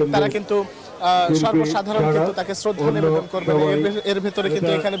তারা কিন্তু সর্বসাধারণ কিন্তু তাকে শ্রদ্ধা নিবেদন করবেন। এর ভিতরে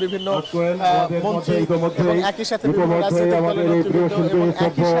কিন্তু এখানে বিভিন্ন মন্ত্রী এবং একই সাথে বিভিন্ন রাজনৈতিক দলের নেতৃবৃন্দ এবং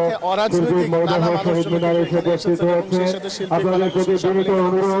একই সাথে অরাজনৈতিক নানা মানুষজন এখানে এসেছেন এবং সেই সাথে শিল্পী কলাকুশলী সকলে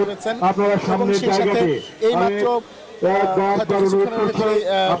উপস্থিত হয়েছেন এবং সেই সাথে এইমাত্র কিছুক্ষণের ভিতরে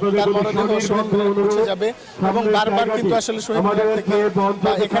তার মরদেহ শহীদ মিনারে পৌঁছে যাবে এবং বারবার কিন্তু আসলে শহীদ মিনার থেকে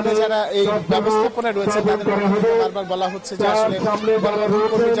এখানে যারা এই ব্যবস্থাপনায় রয়েছে তাদের বারবার বলা হচ্ছে যে আসলে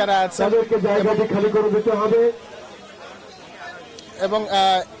কর্মী যারা আছেন এবং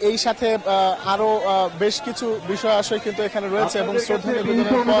এই সাথে আরো বেশ কিছু বিষয় আসলে কিন্তু এখানে রয়েছে এবং শ্রদ্ধা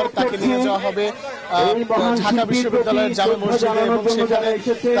নিবেদনের পর তাকে নিয়ে যাওয়া হবে ঢাকা বিশ্ববিদ্যালয়ের জামে মসজিদে এবং সেখানে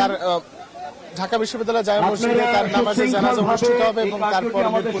তার ঢাকা বিশ্ববিদ্যালয় জামে মসজিদে তার নামাজে জানাজা অনুষ্ঠিত হবে এবং তারপর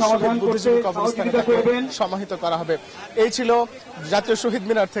বুদ্ধিজীবী কবরস্থানে তাকে সমাহিত করা হবে। এই ছিল জাতীয় শহীদ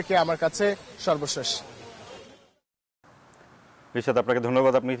মিনার থেকে আমার কাছে সর্বশেষ। রিশাদ, আপনাকে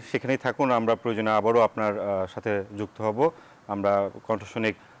ধন্যবাদ। আপনি সেখানেই থাকুন, আমরা প্রয়োজনে আবারও আপনার সাথে যুক্ত হব। আমরা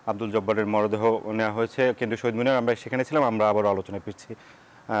কণ্ঠসনিক আব্দুল জব্বারের মরদেহ নেওয়া হয়েছে কেন্দ্রীয় শহীদ মিনার, আমরা সেখানে ছিলাম, আমরা আবারও আলোচনায় ফিরছি।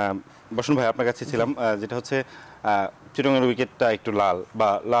 বসুন ভাই, আপনার কাছে ছিলাম, যেটা হচ্ছে চিটাগংয়ের উইকেটটা একটু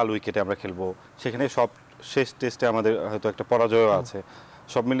লাল উইকেটে আমরা খেলবো, সেখানে সব শেষ টেস্টে আমাদের হয়তো একটা পরাজয়ও আছে।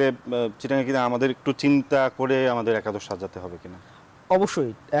 সব মিলে চিটাগং কিনা আমাদের একটু চিন্তা করে আমাদের একাদশ সাজাতে হবে কিনা?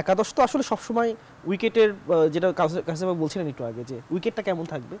 অবশ্যই একাদশ তো আসলে সবসময় উইকেটের, যেটা কাসেমা বলছিলেন একটু আগে, যে উইকেটটা কেমন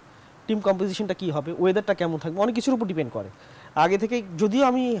থাকবে, টিম কম্পোজিশনটা কী হবে, ওয়েদারটা কেমন থাকবে, অনেক কিছুর উপর ডিপেন্ড করে। আগে থেকে যদিও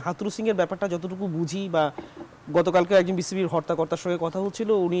আমি হাতুরু সিংয়ের ব্যাপারটা যতটুকু বুঝি, বা গতকালকে একজন বিসিবির হর্তাকর্তার সঙ্গে কথা হচ্ছিল,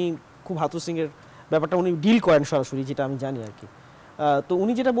 উনি খুব হাতুরু সিংয়ের ব্যাপারটা উনি ডিল করেন সরাসরি, যেটা আমি জানি আর কি। তো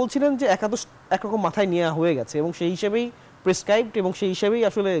উনি যেটা বলছিলেন যে একাদশ একরকম মাথায় নেওয়া হয়ে গেছে এবং সেই হিসেবেই প্রেসক্রাইবড এবং সেই হিসেবেই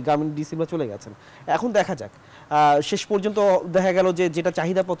আসলে গ্রামীণ ডিসিরা চলে গেছেন। এখন দেখা যাক, শেষ পর্যন্ত দেখা গেল যে যেটা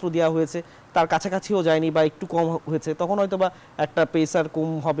চাহিদাপত্র দেওয়া হয়েছে তার কাছাকাছিও যায়নি বা একটু কম হয়েছে, তখন হয়তো বা একটা পেসার কম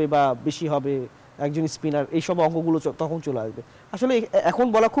হবে বা বেশি হবে, একজন স্পিনার, এইসব অঙ্কগুলো তখন চলে আসবে। আসলে এখন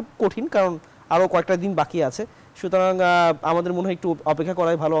বলা খুব কঠিন, কারণ আরও কয়েকটা দিন বাকি আছে। সুতরাং আমাদের মনে হয় একটু অপেক্ষা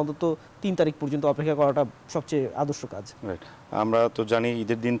করাই ভালো, অন্তত 3 তারিখ পর্যন্ত অপেক্ষা করাটা সবচেয়ে আদর্শ কাজ। আমরা তো জানি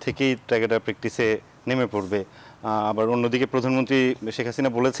ঈদের দিন থেকেই ক্রিকেটার প্র্যাকটিসে নেমে পড়বে। আবার অন্যদিকে প্রধানমন্ত্রী শেখ হাসিনা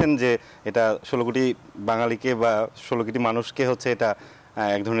বলেছেন যে এটা 16 কোটি বাঙালিকে বা 16 কোটি মানুষকে হচ্ছে এটা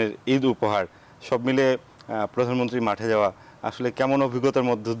এক ধরনের ঈদ উপহার। সব মিলে প্রধানমন্ত্রী মাঠে যাওয়া আসলে কেমন অভিজ্ঞতার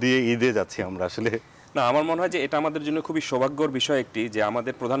মধ্য দিয়ে ঈদে যাচ্ছি আমরা আসলে? না, আমার মনে হয় যে এটা আমাদের জন্য খুবই সৌভাগ্যর বিষয় একটি, যে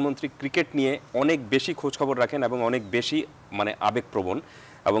আমাদের প্রধানমন্ত্রী ক্রিকেট নিয়ে অনেক বেশি খোঁজখবর রাখেন এবং অনেক বেশি আবেগপ্রবণ,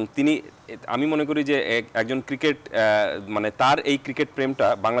 এবং তিনি, আমি মনে করি যে একজন ক্রিকেট তার এই ক্রিকেট প্রেমটা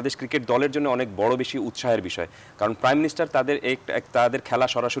বাংলাদেশ ক্রিকেট দলের জন্য অনেক বড় বেশি উৎসাহের বিষয়। কারণ প্রাইম মিনিস্টার তাদের খেলা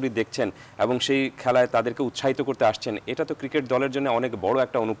সরাসরি দেখছেন এবং সেই খেলায় তাদেরকে উৎসাহিত করতে আসছেন, এটা তো ক্রিকেট দলের জন্য অনেক বড়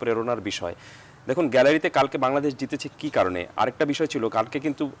একটা অনুপ্রেরণার বিষয়। দেখুন গ্যালারিতে কালকে বাংলাদেশ জিতেছে কি কারণে, আরেকটা বিষয় ছিল কালকে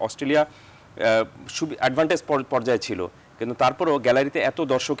কিন্তু অস্ট্রেলিয়া অ্যাডভান্টেজ পর্যায়ে ছিল, কিন্তু তারপরও গ্যালারিতে এত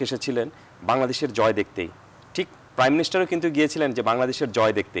দর্শক এসেছিলেন বাংলাদেশের জয় দেখতেই, ঠিক প্রাইম মিনিস্টারও কিন্তু গিয়েছিলেন যে বাংলাদেশের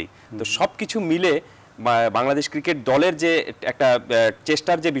জয় দেখতেই। তো সব কিছু মিলে বাংলাদেশ ক্রিকেট দলের যে একটা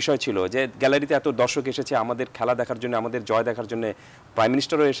চেষ্টার যে বিষয় ছিল, যে গ্যালারিতে এত দর্শক এসেছে আমাদের খেলা দেখার জন্য, আমাদের জয় দেখার জন্য, প্রাইম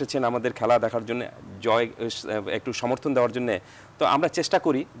মিনিস্টারও এসেছেন আমাদের খেলা দেখার জন্য, জয় একটু সমর্থন দেওয়ার জন্য, তো আমরা চেষ্টা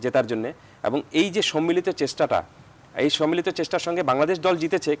করি জেতার জন্য। এবং এই যে সম্মিলিত চেষ্টাটা, এই সম্মিলিত চেষ্টার সঙ্গে বাংলাদেশ দল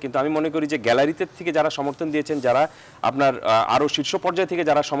জিতেছে, কিন্তু আমি মনে করি যে গ্যালারিতে থেকে যারা সমর্থন দিয়েছেন, যারা আপনার আরও শীর্ষ পর্যায় থেকে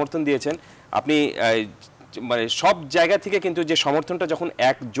যারা সমর্থন দিয়েছেন, আপনি মানে সব জায়গা থেকে কিন্তু যে সমর্থনটা যখন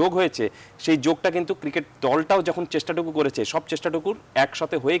এক যোগ হয়েছে, সেই যোগটা কিন্তু ক্রিকেট দলটাও যখন চেষ্টাটুকু করেছে, সব চেষ্টাটুকুর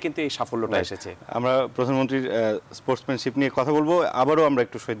একসাথে হয়ে কিন্তু এই সাফল্যটা এসেছে। আমরা প্রধানমন্ত্রীর স্পোর্টসম্যানশিপ নিয়ে কথা বলবো, আবারও আমরা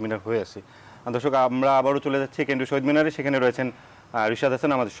একটু শহীদ মিনার হয়ে আসি। দর্শক, আমরা আবারও চলে যাচ্ছি কেন্দ্রীয় শহীদ মিনারে, সেখানে রয়েছেন রিশাদ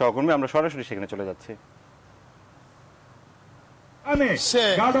হাসান আমাদের সহকর্মী, আমরা সরাসরি সেখানে চলে যাচ্ছি। সে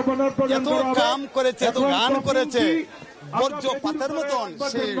এত কাম করেছে, এত গান করেছে, বর্জ্যপাতের মতন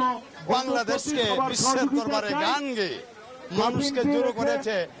সে বাংলাদেশকে বিশ্বের দরবারে গান গেয়ে মানুষকে জড়ো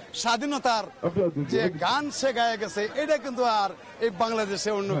করেছে। স্বাধীনতার যে গান সে গায়ে গেছে, এটা কিন্তু আর এই বাংলাদেশে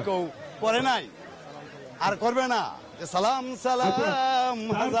অন্য কেউ করে নাই, আর করবে না। সালাম সালাম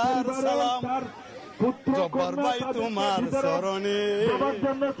হাজার সালাম জব্বার ভাই তোমার চরণে,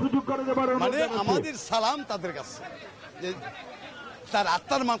 মানে আমাদের সালাম তাদের কাছে, তার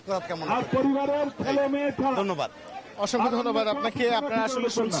আত্মার মাফ করা কেমন। ধন্যবাদ, অসংখ্য ধন্যবাদ আপনাকে। আপনারা আসলে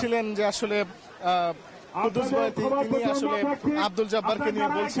শুনছিলেন যে আসলে কুদ্দুস ভাই তিনি আসলে আব্দুল জব্বারকে নিয়ে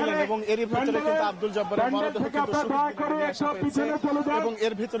বলছিলেন, এবং এর ভিতরে কিন্তু আব্দুল জব্বারের মরদেহ কিন্তু শহীদ মিনারে নিয়ে আসা হয়েছে, এবং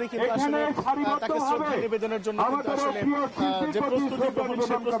এর ভিতরে কিন্তু আসলে তাকে শ্রদ্ধা নিবেদনের জন্য কিন্তু আসলে যে প্রস্তুতি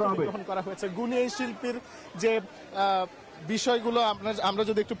গ্রহণ করা হয়েছে। গুণী এই শিল্পীর যে বিষয়গুলো আমরা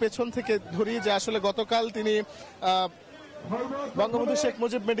যদি একটু পেছন থেকে ধরি, যে আসলে গতকাল তিনি বঙ্গবন্ধু শেখ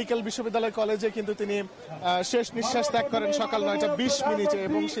মুজিব মেডিকেল বিশ্ববিদ্যালয় কলেজে কিন্তু তিনি শেষ নিঃশ্বাস ত্যাগ করেন সকাল 9:20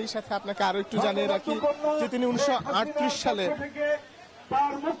 এবং সেই সাথে আপনাকে আরো একটু জানিয়ে রাখি যে তিনি 1938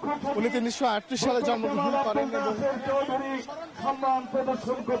 সালে জন্মগ্রহণ করেন,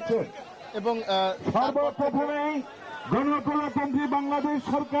 এবং বাংলাদেশ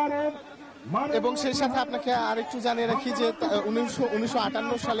সরকারের, এবং সেই সাথে আপনাকে আরেকটু জানিয়ে রাখি যে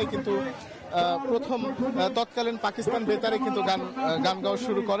 1958 সালে কিন্তু প্রথম তৎকালীন পাকিস্তান বেতারে কিন্তু গান গাওয়া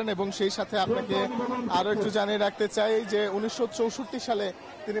শুরু করেন, এবং সেই সাথে আপনাকে আরো একটু জানিয়ে রাখতে চাই যে 1964 সালে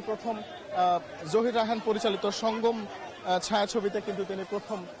তিনি প্রথম জহির রায়হান পরিচালিত সঙ্গম ছায়াছবিতে কিন্তু তিনি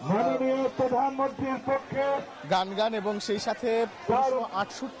প্রথম প্রধানমন্ত্রীর পক্ষে গান, এবং সেই সাথে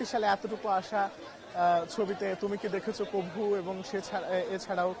 1968 সালে এতটুকু আসা ছবিতে তুমি কি দেখেছো প্রভু, এবং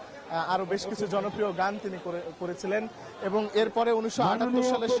এছাড়াও আরো বেশ কিছু জনপ্রিয় গান তিনি করেছিলেন। এবং এরপরে 1978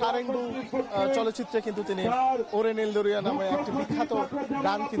 সালে সারেঙ্গু চলচ্চিত্রে কিন্তু তিনি ওরে নীল দরিয়া নামে একটি বিখ্যাত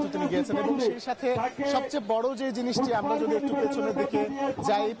গান কিন্তু তিনি গেয়েছেন। এবং সেই সাথে সবচেয়ে বড় যে জিনিসটি, আমরা যদি একটু পেছনের দিকে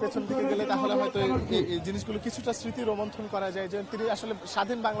যাই, পেছন দিকে গেলে তাহলে হয়তো এই জিনিসগুলো কিছুটা স্মৃতি রোমন্থন করা যায়, যে তিনি আসলে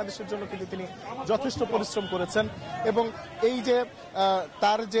স্বাধীন বাংলাদেশের জন্য কিন্তু তিনি যথেষ্ট পরিশ্রম করেছেন, এবং এই যে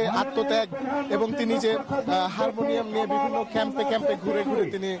তার যে আত্মত্যাগ, এবং তিনি যে হারমোনিয়াম নিয়ে বিভিন্ন ক্যাম্পে ঘুরে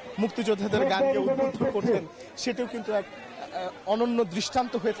তিনি মুক্তিযোদ্ধাদের গানকে উদ্বুদ্ধ করতেন, সেটাও কিন্তু এক অনন্য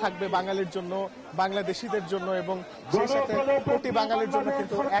দৃষ্টান্ত হয়ে থাকবে বাঙালির জন্য, বাংলাদেশিদের জন্য, এবং সেই সাথে কোটি বাঙালির জন্য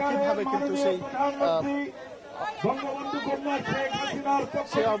কিন্তু একইভাবে কিন্তু সেই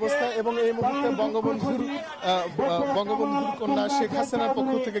অবস্থায়। এবং এই মুহূর্তে বঙ্গবন্ধুর কন্যা শেখ হাসিনার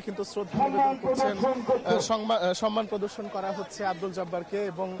পক্ষ থেকে কিন্তু শ্রদ্ধা নিবেদন করছেন, সম্মান প্রদর্শন করা হচ্ছে আব্দুল জব্বারকে,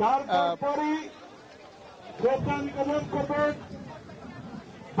 এবং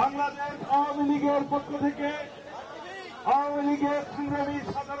বাংলাদেশ আওয়ামী লীগের পক্ষ থেকে আওয়ামী লীগের সংগ্রামী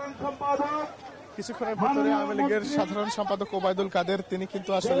সাধারণ সম্পাদক, কিছুক্ষণের ভিতরে আওয়ামী লীগের সাধারণ সম্পাদক ওবায়দুল কাদের তিনি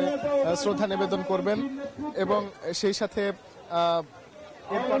কিন্তু আসলে শ্রদ্ধা নিবেদন করবেন, এবং সেই সাথে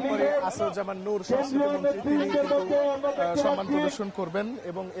এরপর পরে আসিফুজ্জামান নূর সংস্কৃতি মন্ত্রী তিনি কিন্তু সম্মান প্রদর্শন করবেন,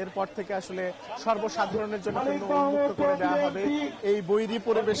 এবং এরপর থেকে আসলে সর্বসাধারণের জন্য কিন্তু উন্মুক্ত করে দেওয়া হবে। এই বৈরী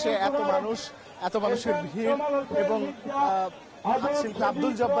পরিবেশে এত মানুষের ভিড়, এবং শিল্পী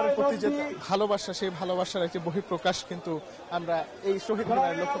আব্দুল জব্বারের প্রতি যে ভালোবাসা, সেই ভালোবাসার একটি বহিঃপ্রকাশ কিন্তু আমরা এই শহীদ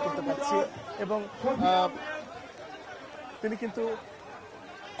মিনারে লক্ষ্য করতে পারছি। এবং তিনি কিন্তু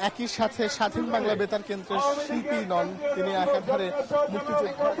একই সাথে স্বাধীন বাংলা বেতার কেন্দ্রের শিল্পী নন, তিনি একাধারে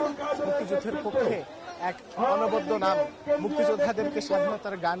মুক্তিযুদ্ধের পক্ষে এক অনবদ্য নাম। মুক্তিযোদ্ধাদেরকে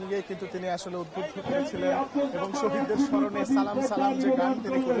স্বাধীনতার গান গেয়ে কিন্তু তিনি আসলে উদ্বুদ্ধ করেছিলেন এবং শহীদদের স্মরণে সালাম সালাম যে গান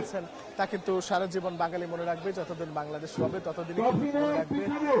তিনি করেছেন তা কিন্তু সারা জীবন বাঙালি মনে রাখবে। যতদিন বাংলাদেশ হবে ততদিনই কিন্তু মনে রাখবে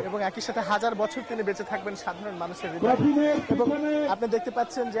এবং একই সাথে হাজার বছর তিনি বেঁচে থাকবেন সাধারণ মানুষের হৃদয়ে। এবং আপনি দেখতে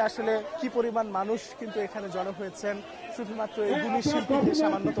পাচ্ছেন যে আসলে কি পরিমাণ মানুষ কিন্তু এখানে জড়ো হয়েছেন শুধুমাত্র এই গুণী শিল্পীকে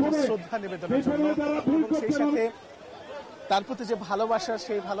সামান্যতম শ্রদ্ধা নিবেদনের জন্য এবং সেই সাথে তার প্রতি যে ভালোবাসা,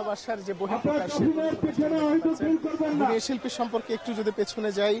 সেই ভালোবাসার যে বহিঃপ্রকাশ, এই শিল্পী সম্পর্কে একটু যদি পেছনে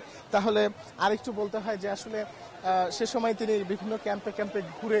যাই তাহলে আরেকটু বলতে হয় যে আসলে সে সময় তিনি বিভিন্ন ক্যাম্পে ক্যাম্পে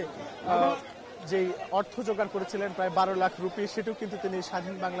ঘুরে যে অর্থ জোগাড় করেছিলেন প্রায় 12 লাখ রুপি, সেটাও কিন্তু তিনি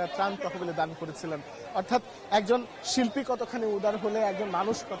স্বাধীন বাংলার ত্রাণ তহবিলে দান করেছিলেন। অর্থাৎ একজন শিল্পী কতখানি উদার হলে, একজন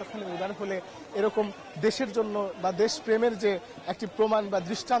মানুষ কতখানি উদার হলে এরকম দেশের জন্য বা দেশ প্রেমের যে একটি প্রমাণ বা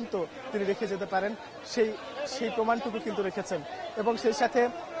দৃষ্টান্ত তিনি রেখে যেতে পারেন, সেই প্রমাণটুকু কিন্তু রেখেছেন। এবং সেই সাথে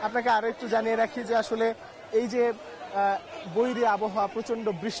আপনাকে আরো একটু জানিয়ে রাখি যে আসলে এই যে বৈরী আবহাওয়া, প্রচন্ড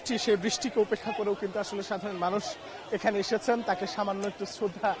বৃষ্টি, সেই বৃষ্টিকে উপেক্ষা করেও কিন্তু আসলে সাধারণ মানুষ এখানে এসেছেন তাকে সামান্য একটু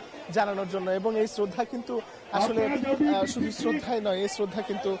শ্রদ্ধা জানানোর জন্য। এবং এই শ্রদ্ধা কিন্তু আসলে শুধু শ্রদ্ধাই নয়, এই শ্রদ্ধা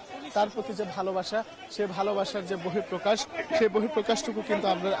কিন্তু তার প্রতি যে ভালোবাসা, সেই ভালোবাসার যে বহিঃপ্রকাশ, সেই বহিঃপ্রকাশটুকু কিন্তু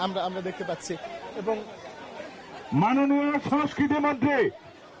আমরা দেখতে পাচ্ছি। এবং মাননীয় সংস্কৃতি মন্ত্রী,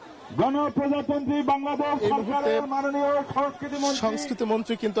 গণপ্রজাতন্ত্রী বাংলাদেশ সরকারের মাননীয় সংস্কৃতি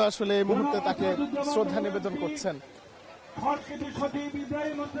মন্ত্রী কিন্তু আসলে এই মুহূর্তে তাকে শ্রদ্ধা নিবেদন করছেন।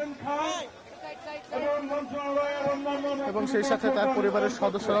 এবং সেই সাথে তার পরিবারের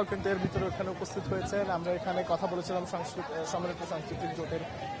সদস্যরাও কিন্তু এর ভিতরে এখানে উপস্থিত হয়েছেন। আমরা এখানে কথা বলেছিলাম সম্মিলিত সাংস্কৃতিক জোটের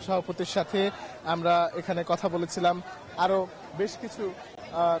সভাপতির সাথে, আমরা এখানে কথা বলেছিলাম আরো বেশ কিছু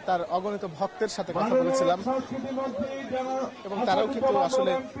তার অগণিত ভক্তের সাথে কথা বলেছিলাম এবং তারাও কিন্তু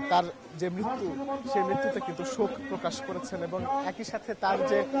আসলে তার যে মৃত্যু, সেই মৃত্যুতে কিন্তু শোক প্রকাশ করেছেন এবং একই সাথে তার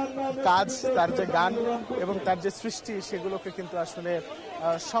যে কাজ, তার যে গান এবং তার যে সৃষ্টি, সেগুলোকে কিন্তু আসলে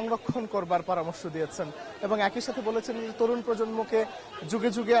সংরক্ষণ করবার পরামর্শ দিয়েছেন। এবং একই সাথে বলেছেন যে তরুণ প্রজন্মকে যুগে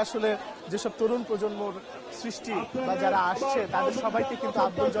যুগে আসলে যেসব তরুণ প্রজন্মর সৃষ্টি বা যারা আসছে তাদের সবাইকে কিন্তু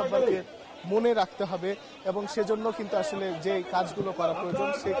আব্দুল জব্বারকে মনে রাখতে হবে এবং সেজন্য কিন্তু আসলে যে কাজগুলো করা প্রয়োজন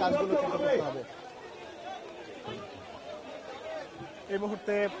সেই কাজগুলো কিন্তু করতে হবে। এই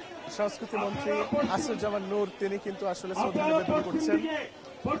মুহূর্তে সংস্কৃতি মন্ত্রী আসিফুজ্জামান নূর তিনি কিন্তু আসলে শ্রদ্ধা নিবেদন করছেন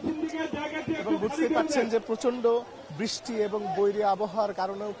এবং বুঝতে পারছেন যে প্রচন্ড বৃষ্টি এবং বৈরী আবহাওয়ার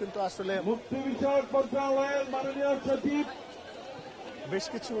কারণেও কিন্তু আসলে বেশ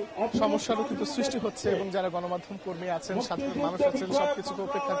কিছু সমস্যারও কিন্তু সৃষ্টি হচ্ছে এবং যারা গণমাধ্যম কর্মী আছেন, সাধারণ মানুষ আছেন, সবকিছুকে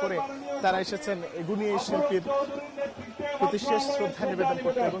উপেক্ষা করে তারা এসেছেন এগুনি এই শিল্পীর প্রতি শেষ শ্রদ্ধা নিবেদন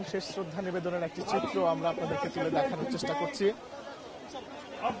করতে এবং শেষ শ্রদ্ধা নিবেদনের একটি চিত্র আমরা আপনাদেরকে তুলে দেখানোর চেষ্টা করছি।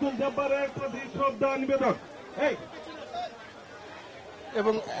 আব্দুল জব্বারের প্রতি শ্রদ্ধা নিবেদন।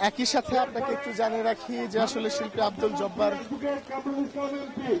 এবং একই সাথে আপনাকে একটু জানিয়ে রাখি যে আসলে শিল্পী আব্দুল জব্বার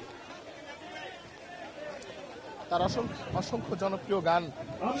তার অসংখ্য জনপ্রিয় গান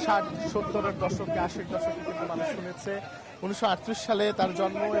 60-70-এর দশকে, 80-এর দশকে কিন্তু মানুষ শুনেছে। 1938 সালে তার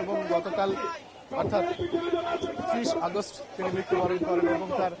জন্ম এবং গতকাল অর্থাৎ 30 আগস্ট তিনি মৃত্যুবরণ করেন এবং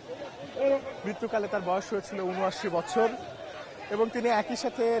তার মৃত্যুকালে তার বয়স হয়েছিল 79 বছর এবং তিনি একই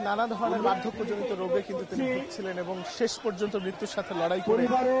সাথে নানা ধরনের বার্ধক্যজনিত রোগে কিন্তু তিনি ভুগছিলেন এবং শেষ পর্যন্ত মৃত্যুর সাথে লড়াই করে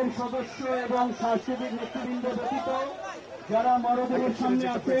সদস্য এবং সাংস্কৃতিক নেতৃবৃন্দ ব্যতীত যারা মরদেহের সামনে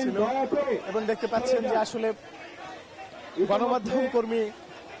আছেন এবং দেখতে পাচ্ছেন যে আসলে গণমাধ্যম কর্মী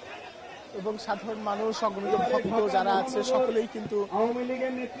এবং সাধারণ মানুষ, অগণিত ভক্ত যারা আছে সকলেই কিন্তু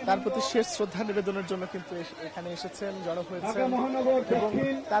তার প্রতি শেষ শ্রদ্ধা নিবেদনের জন্য কিন্তু এখানে এসেছেন, জড়ো হয়েছেন এবং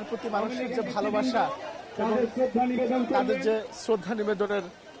তার প্রতি মানুষের যে ভালোবাসা এবং তাদের যে শ্রদ্ধা নিবেদনের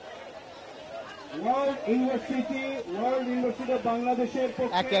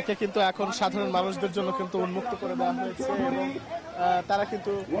একে একে কিন্তু এখন সাধারণ মানুষদের জন্য কিন্তু উন্মুক্ত করে দেওয়া হয়েছে এবং তারা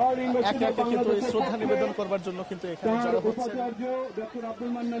কিন্তু একে একে কিন্তু এই শ্রদ্ধা নিবেদন করবার জন্য কিন্তু এখানে জড়ো হচ্ছে। ডক্টর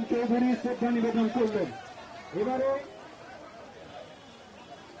আব্দুল মান্নান চৌধুরী শ্রদ্ধা নিবেদন করবেন।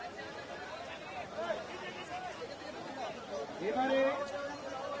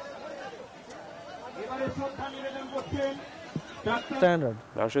 এবারে শ্রদ্ধা নিবেদন করছেন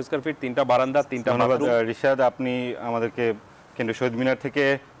স্কয়ার ফিট, 3টা বারান্দা, 3টা ধন্যবাদ রিশাদ। আপনি আমাদেরকে কেন্দ্রীয় শহীদ মিনার থেকে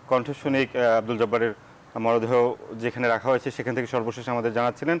কণ্ঠস্বনিক আব্দুল জব্বারের মরদেহ যেখানে রাখা হয়েছে সেখান থেকে সর্বশেষ আমাদের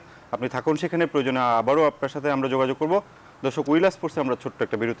জানাচ্ছিলেন। আপনি থাকুন সেখানে, প্রয়োজনে আবারও আপনার সাথে আমরা যোগাযোগ করব। দর্শক, উইলাস স্পোর্টসে আমরা ছোট্ট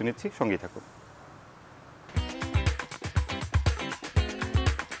একটা বিরতি নিচ্ছি, সঙ্গেই থাকুন।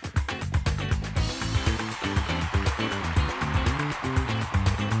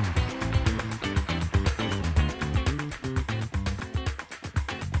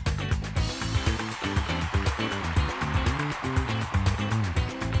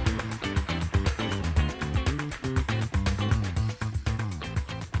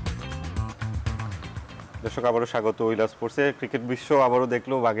 দর্শক আবারও স্বাগত উইলা স্পোর্টসে। ক্রিকেট বিশ্ব আবারও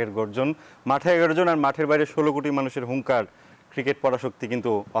দেখলো বাঘের গর্জন, মাঠে 11 জন আর মাঠের বাইরে 16 কোটি মানুষের হুঙ্কার। ক্রিকেট পরাশক্তি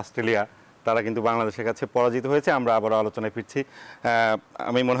কিন্তু অস্ট্রেলিয়া, তারা কিন্তু বাংলাদেশের কাছে পরাজিত হয়েছে। আমরা আবারও আলোচনায় ফিরছি।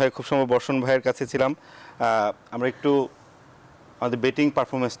 আমি মনে হয় খুব সময় বর্ষণ ভাইয়ের কাছে ছিলাম। আমরা একটু আমাদের ব্যাটিং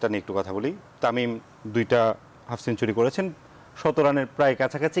পারফরমেন্সটা নিয়ে একটু কথা বলি। তামিম 2টা হাফ সেঞ্চুরি করেছেন, 100 রানের প্রায়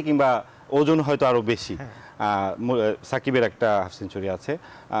কাছাকাছি, কিংবা ওজন হয়তো আরও বেশি। সাকিবের একটা হাফ সেঞ্চুরি আছে।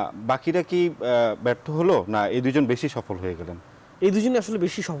 বাকিরা কি ব্যর্থ হলো, না এই দুজন বেশি সফল হয়ে গেলেন? এই দুজনই আসলে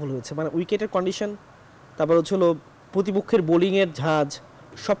বেশি সফল হয়েছে। মানে উইকেটের কন্ডিশন, তারপর হচ্ছে হলো প্রতিপক্ষের বোলিংয়ের ঝাঁজ,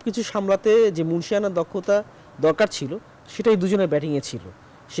 সব কিছু সামলাতে যে মুন্সিয়ানার দক্ষতা দরকার ছিল সেটা এই দুজনের ব্যাটিংয়ে ছিল,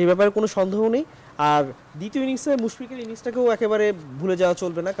 সেই ব্যাপারে কোনো সন্দেহ নেই। আর দ্বিতীয় ইনিংসে মুশফিকের ইনিংসটাকেও একেবারে ভুলে যাওয়া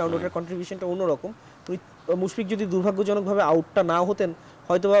চলবে না, কারণ ওটার কন্ট্রিবিউশনটা অন্যরকম। মুশফিক যদি দুর্ভাগ্যজনকভাবে আউটটা না হতেন,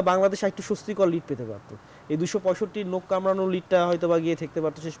 হয়তোবা বাংলাদেশ একটু স্বস্তিকর লিড পেতে পারতো। এই 265 নোক কামড়ানোর লিডটা হয়তোবা গিয়ে থাকতে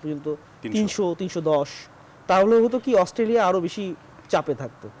পারতো শেষ পর্যন্ত 300-310, তাহলে হতো কি অস্ট্রেলিয়া আরও বেশি চাপে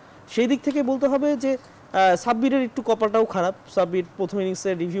থাকতো। সেই দিক থেকে বলতে হবে যে সাব্বিরের একটু কপালটাও খারাপ। সাব্বির প্রথম ইনিংসে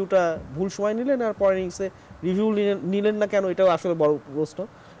রিভিউটা ভুল সময় নিলেন, আর পরের ইনিংসে রিভিউ নিলেন না কেন, এটাও আসলে বড় প্রশ্ন।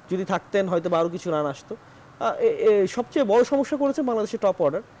 যদি থাকতেন হয়তো আরও কিছু রান আসতো। সবচেয়ে বড় সমস্যা করেছে বাংলাদেশের টপ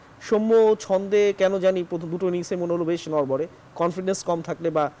অর্ডার। সৌম্য ছন্দে কেন জানি প্রথম দুটো ইনিংসে মনে হলো বেশ নড়বড়ে। কনফিডেন্স কম থাকলে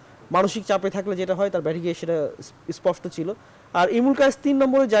বা মানসিক চাপে থাকলে যেটা হয়, তার ব্যাটিংয়ে সেটা স্পষ্ট ছিল। আর ইমরুল কায়েস 3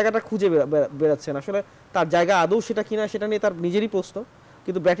 নম্বরের জায়গাটা খুঁজে বেড়াচ্ছেন। আসলে তার জায়গা আদৌ সেটা কিনা সেটা নিয়ে তার নিজেরই প্রশ্ন,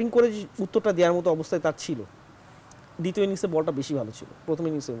 কিন্তু ব্যাটিং করে উত্তরটা দেওয়ার মতো অবস্থায় তার ছিল। দ্বিতীয় ইনিংসে বলটা বেশি ভালো ছিল প্রথম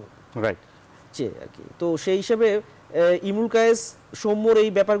ইনিংসের রাইট চেয়ে আর কি। তো সেই হিসেবে ইমরুল কায়েস, সৌম্যর এই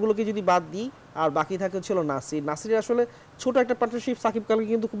ব্যাপারগুলোকে যদি বাদ দিই, আর বাকি থাকে হচ্ছিল নাসিরের আসলে ছোট একটা পার্টনারশিপ সাকিব খানকে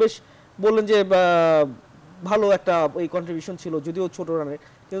কিন্তু খুব বেশ বললেন যে ভালো একটা এই কন্ট্রিবিউশন ছিল, যদিও ছোট রানের।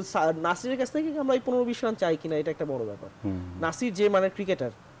 কিন্তু নাসিরের কাছ থেকে আমরা এই 15-20 রান চাই কিনা, এটা একটা বড় ব্যাপার। নাসির যে মানে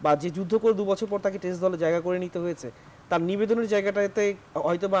ক্রিকেটার, বা যে যুদ্ধ করে 2 বছর পর তাকে টেস্ট দলে জায়গা করে নিতে হয়েছে, তার নিবেদনের জায়গাটাতে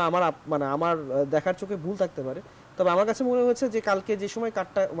হয়তো বা আমার দেখার চোখে ভুল থাকতে পারে। তবে আমার কাছে মনে হয়েছে যে কালকে যে সময়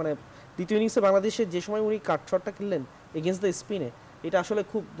কাটটা, মানে দ্বিতীয় ইনিংসে বাংলাদেশের যে সময় উনি কাট শটটা খেললেন এগেনস্ট দ্য স্পিনে, এটা আসলে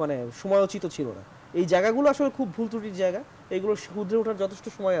খুব মানে সময়োচিত ছিল না। এই জায়গাগুলো আসলে খুব ভুল ত্রুটির জায়গা, এগুলো শুধরে ওঠার যথেষ্ট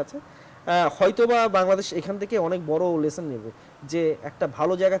সময় আছে। হয়তোবা বাংলাদেশ এখান থেকে অনেক বড় লেসন নেবে, যে একটা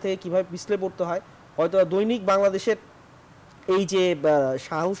ভালো জায়গা থেকে কিভাবে পিছলে পড়তে হয়। হয়তো দৈনিক বাংলাদেশের এই যে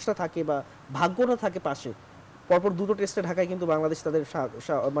সাহসটা থাকে বা ভাগ্যটা থাকে পাশে, পরপর 2টো টেস্টে ঢাকায় কিন্তু বাংলাদেশ তাদের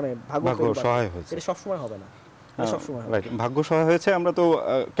মানে ভাগ্য সহায় হয়েছে, এটা সবসময় হবে না। ভাগ্য সহায় হয়েছে। আমরা তো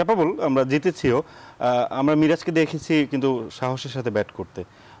ক্যাপাবল, আমরা জিতেছিও। আমরা মিরাজকে দেখেছি কিন্তু সাহসের সাথে ব্যাট করতে।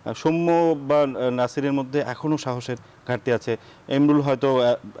 সৌম্য বা নাসিরের মধ্যে এখনও সাহসের ঘাটতি আছে। এমরুল হয়তো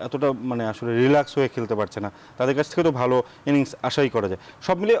এতটা মানে আসলে রিল্যাক্স হয়ে খেলতে পারছে না, তাদের কাছ থেকে তো ভালো ইনিংস আশাই করা যায়।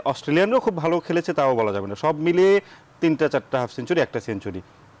 সব মিলিয়ে অস্ট্রেলিয়ানরাও খুব ভালো খেলেছে, তাও বলা যাবে না। সব মিলিয়ে 3টা-4টা হাফ সেঞ্চুরি, 1টা সেঞ্চুরি।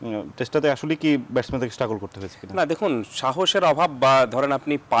 টেস্টটাতে আসলে কি ব্যাটসম্যানদের স্ট্রাগল করতে হয়েছে কিনা? না, দেখুন, সাহসের অভাব বা ধরেন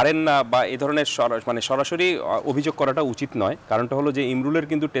আপনি পারেন না বা এই ধরনের মানে সরাসরি অভিযোগ করাটা উচিত নয়। কারণটা হলো যে ইমরুলের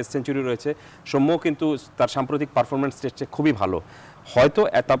কিন্তু টেস্ট সেঞ্চুরি রয়েছে, সৌম্য কিন্তু তার সাম্প্রতিক পারফরমেন্স টেস্টে খুবই ভালো। হয়তো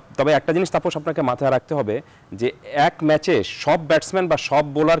তবে একটা জিনিস তাপস আপনাকে মাথায় রাখতে হবে, যে এক ম্যাচে সব ব্যাটসম্যান বা সব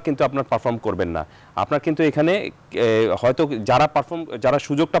বোলার কিন্তু আপনার পারফর্ম করবেন না। আপনার কিন্তু এখানে হয়তো যারা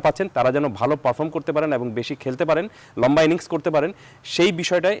সুযোগটা পাচ্ছেন তারা যেন ভালো পারফর্ম করতে পারেন এবং বেশি খেলতে পারেন, লম্বা ইনিংস করতে পারেন, সেই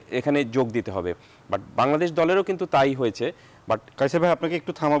বিষয়টাই এখানে যোগ দিতে হবে। বাট বাংলাদেশ দলেরও কিন্তু তাই হয়েছে। বাট কাইসার ভাই, আপনাকে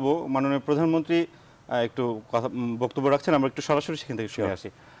একটু থামাবো। মাননীয় প্রধানমন্ত্রী একটু বক্তব্য রাখছেন, আমরা একটু সরাসরি সেখান থেকে শুনে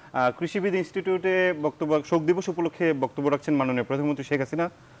আসি। কৃষিবিদ ইনস্টিটিউটে শোক দিবস উপলক্ষে বক্তব্য রাখছেন মাননীয় প্রধানমন্ত্রী শেখ হাসিনা।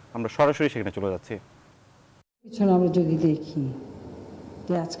 আমরা সরাসরি সেখানে চলে যাচ্ছি। পিছনে আমরা যদি দেখি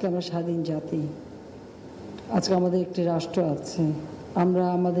যে আজকে আমরা স্বাধীন জাতি, আজকে আমাদের একটি রাষ্ট্র আছে, আমরা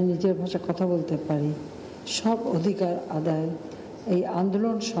আমাদের নিজের ভাষা কথা বলতে পারি, সব অধিকার আদায়, এই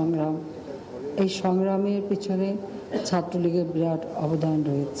আন্দোলন সংগ্রাম, এই সংগ্রামের পিছনে ছাত্রলীগের বিরাট অবদান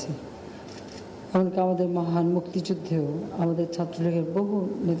রয়েছে। এমনকি আমাদের মহান মুক্তিযুদ্ধেও আমাদের ছাত্রলীগের বহু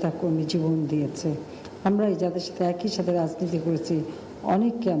নেতাকর্মী জীবন দিয়েছে। আমরা এই যাদের সাথে একই সাথে রাজনীতি করেছি,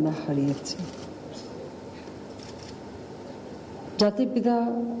 অনেককে আমরা হারিয়েছি। জাতির পিতা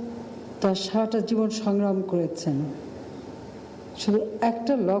তার সারাটা জীবন সংগ্রাম করেছেন শুধু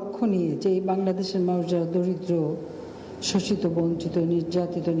একটা লক্ষ্য নিয়ে, যে এই বাংলাদেশের মানুষ যারা দরিদ্র, শোষিত, বঞ্চিত,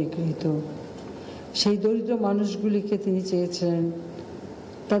 নির্যাতিত, নিগৃহীত, সেই দরিদ্র মানুষগুলিকে তিনি চেয়েছিলেন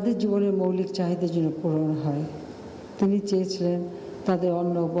তাদের জীবনের মৌলিক চাহিদা যেন পূরণ হয়। তিনি চেয়েছিলেন তাদের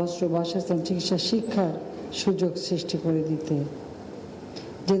অন্ন, বস্ত্র, বাসস্থান, চিকিৎসা, শিক্ষার সুযোগ সৃষ্টি করে দিতে।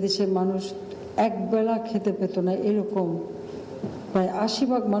 যে দেশের মানুষ একবেলা খেতে পেত না, এরকম প্রায়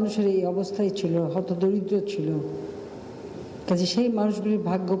 80% মানুষের এই অবস্থায় ছিল, হতদরিদ্র ছিল। কাজে সেই মানুষগুলির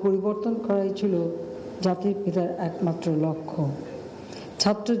ভাগ্য পরিবর্তন করাই ছিল জাতির পিতার একমাত্র লক্ষ্য।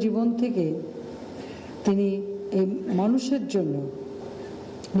 ছাত্র জীবন থেকে তিনি এই মানুষের জন্য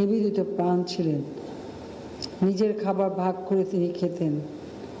নিবেদিত প্রাণ ছিলেন। নিজের খাবার ভাগ করে তিনি খেতেন,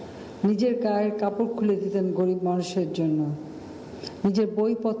 নিজের গায়ের কাপড় খুলে দিতেন গরিব মানুষের জন্য, নিজের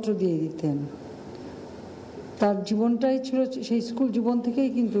বইপত্র দিয়ে দিতেন। তার জীবনটাই ছিল, সেই স্কুল জীবন থেকেই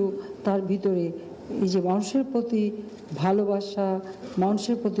কিন্তু তার ভিতরে এই যে মানুষের প্রতি ভালোবাসা,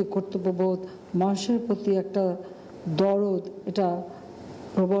 মানুষের প্রতি কর্তব্যবোধ, মানুষের প্রতি একটা দরদ, এটা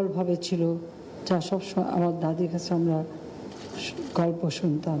প্রবলভাবে ছিল, যা সবসময় আমার দাদির কাছে আমরা গল্প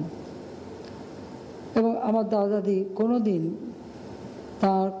শুনতাম। এবং আমার দাদি কোনো দিন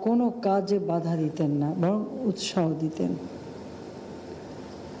তার কোনো কাজে বাধা দিতেন না, বরং উৎসাহ দিতেন।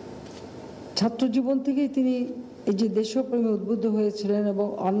 ছাত্র জীবন থেকেই তিনি এই যে দেশপ্রেমে উদ্বুদ্ধ হয়েছিলেন এবং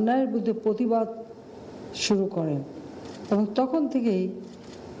অন্যায়ের বিরুদ্ধে প্রতিবাদ শুরু করেন, এবং তখন থেকেই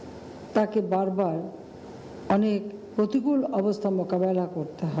তাকে বারবার অনেক প্রতিকূল অবস্থা মোকাবেলা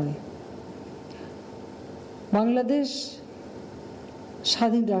করতে হয়। বাংলাদেশ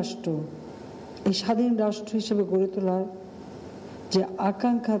স্বাধীন রাষ্ট্র, এই স্বাধীন রাষ্ট্র হিসেবে গড়ে তোলার যে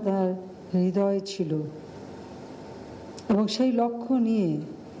আকাঙ্ক্ষা তার হৃদয়ে ছিল, এবং সেই লক্ষ্য নিয়ে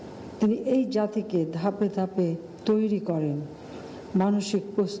তিনি এই জাতিকে ধাপে ধাপে তৈরি করেন, মানসিক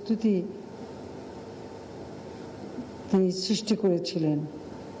প্রস্তুতি তিনি সৃষ্টি করেছিলেন।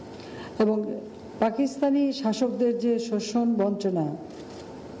 এবং পাকিস্তানি শাসকদের যে শোষণ বঞ্চনা,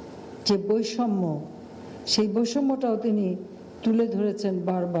 যে বৈষম্য, সেই বৈষম্যটাও তিনি তুলে ধরেছেন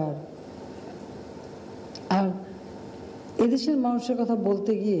বারবার। আর এদেশের মানুষের কথা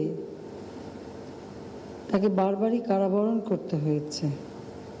বলতে গিয়ে তাকে বারবারই কারাবরণ করতে হয়েছে।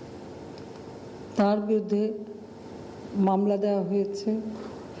 তার বিরুদ্ধে মামলা দেওয়া হয়েছে,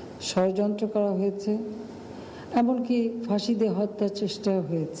 ষড়যন্ত্র করা হয়েছে, এমনকি ফাঁসি দিয়ে হত্যার চেষ্টা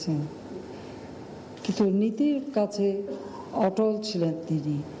হয়েছে, কিন্তু নীতির কাছে অটল ছিলেন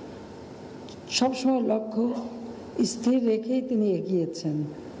তিনি। সবসময় লক্ষ্য স্থির রেখেই তিনি এগিয়েছেন।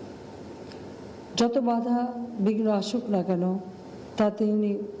 যত বাধা বিঘ্ন আসুক না কেন তা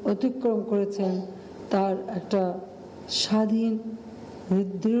তিনি অতিক্রম করেছেন। তার একটা স্বাধীন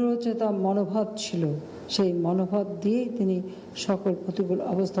দৃঢ়চেতা মনোভাব ছিল, সেই মনোভাব দিয়েই তিনি সকল প্রতিকূল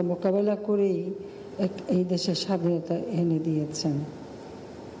অবস্থা মোকাবেলা করেই এই দেশের স্বাধীনতা এনে দিয়েছেন।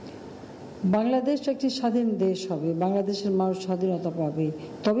 বাংলাদেশ একটি স্বাধীন দেশ হবে, বাংলাদেশের মানুষ স্বাধীনতা পাবে,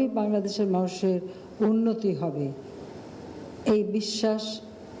 তবেই বাংলাদেশের মানুষের উন্নতি হবে, এই বিশ্বাস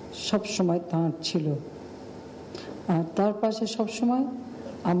সবসময় তাঁর ছিল। আর তার পাশে সবসময়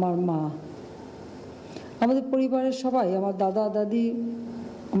আমার মা, আমাদের পরিবারের সবাই, আমার দাদা দাদি,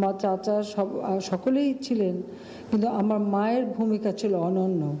 আমার চাচা, সকলেই ছিলেন, কিন্তু আমার মায়ের ভূমিকা ছিল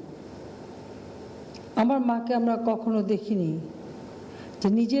অনন্য। আমার মাকে আমরা কখনো দেখিনি যে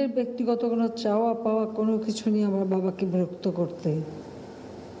নিজের ব্যক্তিগত কোনো চাওয়া পাওয়া কোনো কিছু নিয়ে আমার বাবাকে বিরক্ত করতে।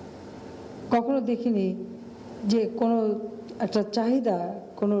 কখনো দেখিনি যে কোনো একটা চাহিদা,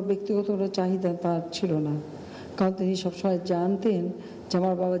 কোনো ব্যক্তিগত কোনো চাহিদা তার ছিল না, কারণ তিনি সবসময় জানতেন যে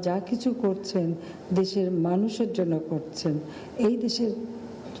আমার বাবা যা কিছু করছেন দেশের মানুষের জন্য করছেন, এই দেশের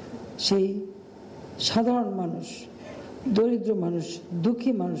সেই সাধারণ মানুষ, দরিদ্র মানুষ,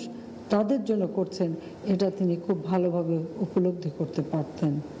 দুঃখী মানুষ, তাদের জন্য করছেন, এটা তিনি খুব ভালোভাবে উপলব্ধি করতে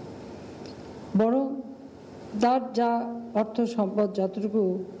পারতেন। বরং তার যা অর্থ সম্পদ, যতটুকু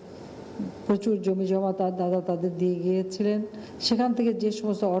প্রচুর জমি জমা তার দাদা তাদের দিয়ে গিয়েছিলেন, সেখান থেকে যে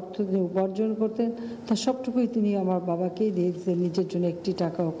সমস্ত অর্থ তিনি উপার্জন করতেন তার সবটুকুই তিনি আমার বাবাকেই দিয়ে দিতেন, নিজের জন্য একটি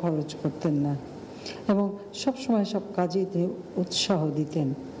টাকাও খরচ করতেন না, এবং সবসময় সব কাজেই তিনি উৎসাহ দিতেন।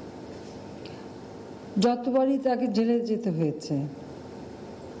 যতবারই তাকে জেলে যেতে হয়েছে,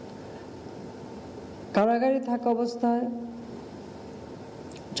 কারাগারে থাকা অবস্থায়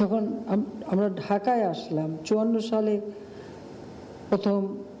যখন আমরা ঢাকায় আসলাম 54 সালে, প্রথম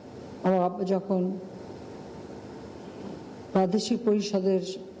আমার আব্বা যখন প্রাদেশিক পরিষদের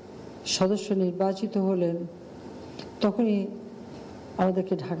সদস্য নির্বাচিত হলেন, তখনই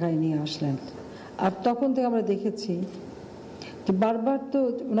আমাদেরকে ঢাকায় নিয়ে আসলেন। আর তখন থেকে আমরা দেখেছি যে বারবার তো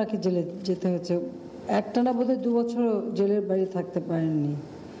ওনাকে জেলে যেতে হয়েছে, একটানা বোধহয় 2 বছরও জেলের বাইরে থাকতে পারেননি,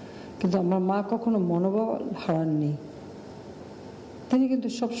 কিন্তু আমার মা কখনো মনোবল হারাননি। তিনি কিন্তু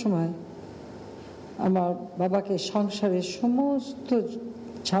সবসময় আমার বাবাকে সংসারের সমস্ত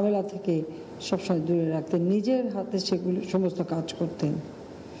ঝামেলা থেকে সবসময় দূরে রাখতেন, নিজের হাতে সেগুলি সমস্ত কাজ করতেন।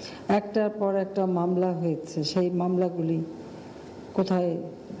 একটার পর একটা মামলা হয়েছে, সেই মামলাগুলি কোথায়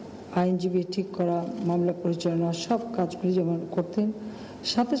আইনজীবী ঠিক করা, মামলা পরিচালনা, সব কাজগুলি যেমন করতেন,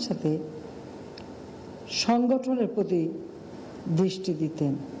 সাথে সাথে সংগঠনের প্রতি দৃষ্টি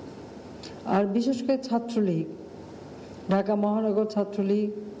দিতেন। আর বিশেষ করে ছাত্রলীগ, ঢাকা মহানগর ছাত্রলীগ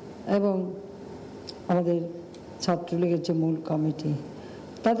এবং আমাদের ছাত্রলীগের যে মূল কমিটি,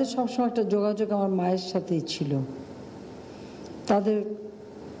 তাদের সবসময় একটা যোগাযোগ আমার মায়ের সাথেই ছিল। তাদের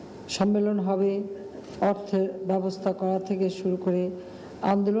সম্মেলন হবে, অর্থের ব্যবস্থা করা থেকে শুরু করে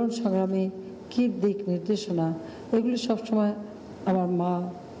আন্দোলন সংগ্রামে কী দিক নির্দেশনা, এগুলি সবসময় আমার মা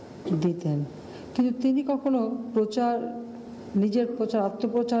দিতেন। কিন্তু তিনি কখনো নিজের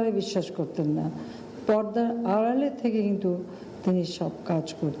আত্মপ্রচারে বিশ্বাস করতেন না। পর্দার আড়ালে থেকে কিন্তু তিনি সব কাজ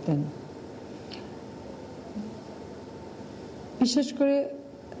করতেন। বিশেষ করে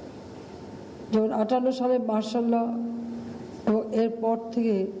যেমন 58 সালে মার্শাল ল এবং এরপর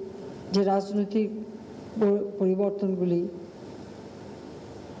থেকে যে রাজনৈতিক পরিবর্তনগুলি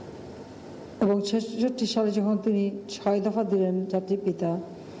এবং 66 সালে যখন তিনি 6 দফা দিলেন জাতির পিতা,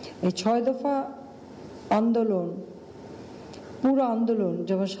 এই 6 দফা আন্দোলন, পুরো আন্দোলন,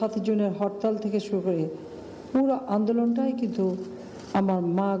 যেমন 7 জুনের হরতাল থেকে শুরু করে পুরো আন্দোলনটাই কিন্তু আমার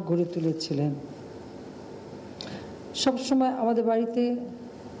মা গড়ে তুলেছিলেন। সবসময় আমাদের বাড়িতে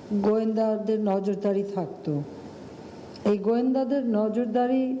গোয়েন্দাদের নজরদারি থাকতো। এই গোয়েন্দাদের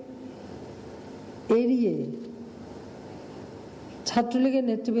নজরদারি এড়িয়ে ছাত্রলীগের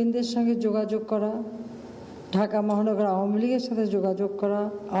নেতৃবৃন্দের সঙ্গে যোগাযোগ করা, ঢাকা মহানগর আওয়ামী লীগের সাথে যোগাযোগ করা,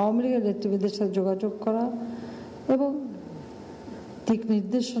 আওয়ামী লীগের নেতৃবৃন্দের সাথে যোগাযোগ করা এবং দিক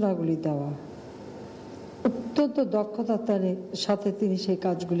নির্দেশনাগুলি দেওয়া, অত্যন্ত দক্ষতার সাথে তিনি সেই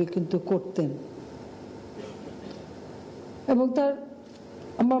কাজগুলি কিন্তু করতেন। এবং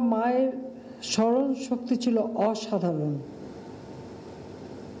আমার মায়ের স্মরণ শক্তি ছিল অসাধারণ।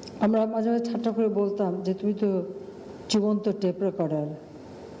 আমরা মাঝে মাঝে ঠাট্টা করে বলতাম যে তুমি তো জীবন্ত টেপ রেকর্ডার,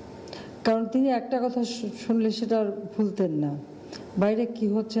 কারণ তিনি একটা কথা শুনলে সেটা আর ভুলতেন না। বাইরে কি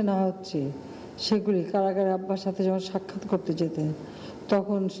হচ্ছে না হচ্ছে সেগুলি, কারাগারে আব্বার সাথে যখন সাক্ষাৎ করতে যেতেন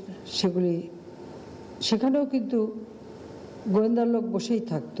তখন সেখানেও কিন্তু গোয়েন্দার লোক বসেই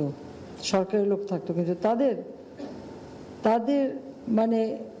থাকতো, সরকারি লোক থাকতো, কিন্তু তাদের মানে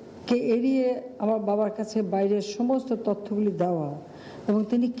কে এড়িয়ে আমার বাবার কাছে বাইরের সমস্ত তথ্যগুলি দেওয়া এবং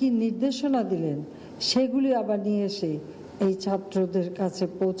তিনি কি নির্দেশনা দিলেন সেগুলি আবার নিয়ে এসে এই ছাত্রদের কাছে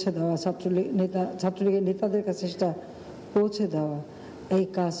পৌঁছে দেওয়া, ছাত্রলীগের নেতাদের কাছে সেটা পৌঁছে দেওয়া, এই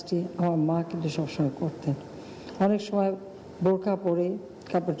কাজটি আমার মা কিন্তু সবসময় করতেন। অনেক সময় বোরকা পরে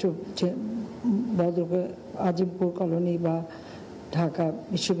কাপড় ভদ্রকে আজিমপুর কলোনি বা ঢাকা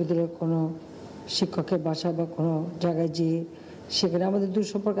বিশ্ববিদ্যালয়ের কোনো শিক্ষকের বাসা বা কোনো জায়গায় যেয়ে সেখানে আমাদের দূর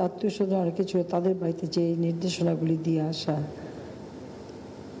সম্পর্কে আত্মীয় স্বজন অনেকে ছিল, তাদের বাড়িতে যে নির্দেশনাগুলি দিয়ে আসা,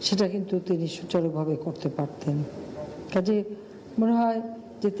 সেটা কিন্তু তিনি সুচারুভাবে করতে পারতেন। কাজে মনে হয়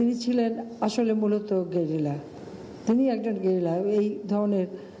যে তিনি ছিলেন আসলে মূলত গেরিলা, তিনি একজন গেরিলা। এই ধরনের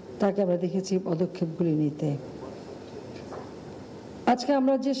তাকে আমরা দেখেছি পদক্ষেপগুলি নিতে। আজকে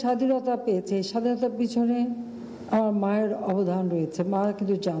আমরা যে স্বাধীনতা পেয়েছি, এই স্বাধীনতার পিছনে আমার মায়ের অবদান রয়েছে। মা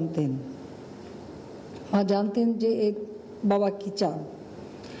কিন্তু জানতেন যে বাবা কি চান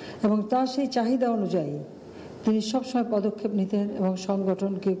এবং তার সেই চাহিদা অনুযায়ী তিনি সবসময় পদক্ষেপ নিতেন এবং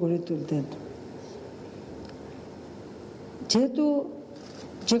সংগঠনকে গড়ে তুলতেন। যেহেতু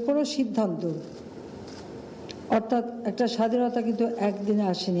যে কোনো সিদ্ধান্ত, অর্থাৎ একটা স্বাধীনতা কিন্তু একদিনে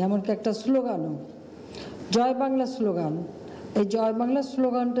আসেনি, এমনকি একটা স্লোগানও, জয় বাংলা স্লোগান, এই জয় বাংলা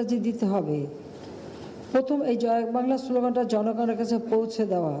স্লোগানটা যে দিতে হবে, প্রথম এই জয় বাংলা স্লোগানটা জনগণের কাছে পৌঁছে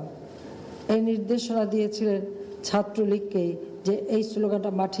দেওয়া, এই নির্দেশনা দিয়েছিলেন ছাত্রলীগকে যে এই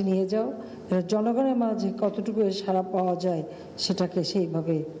স্লোগানটা মাঠে নিয়ে যাও, জনগণের মাঝে কতটুকু সাড়া পাওয়া যায় সেটাকে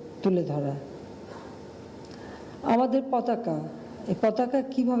সেইভাবে তুলে ধরা। আমাদের পতাকা, এই পতাকা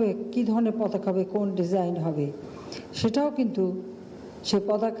কিভাবে, কি ধরনের পতাকা হবে, কোন ডিজাইন হবে, সেটাও কিন্তু সেই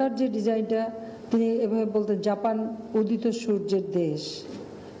পতাকার যে ডিজাইনটা তিনি এভাবে বলতেন, জাপান উদিত সূর্যের দেশ,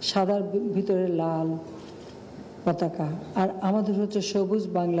 সাদার ভিতরে লাল পতাকা, আর আমাদের হচ্ছে সবুজ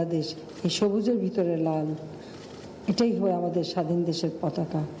বাংলাদেশ, এই সবুজের ভিতরে লাল, এটাই হয় আমাদের স্বাধীন দেশের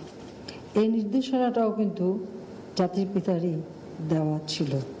পতাকা। এই নির্দেশনাটাও কিন্তু জাতির পিতারই দেওয়া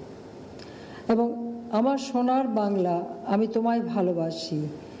ছিল। এবং আমার সোনার বাংলা আমি তোমায় ভালোবাসি,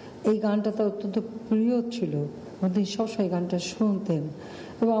 এই গানটা তার অত্যন্ত প্রিয় ছিল, তিনি সবসময় গানটা শুনতেন।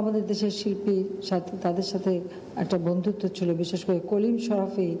 এবং আমাদের দেশের শিল্পীর সাথে তাদের সাথে একটা বন্ধুত্ব ছিল, বিশেষ করে কলিম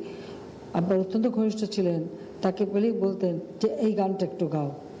শরাফি আবার অত্যন্ত ঘনিষ্ঠ ছিলেন, তাকে বলেই বলতেন যে এই গানটা একটু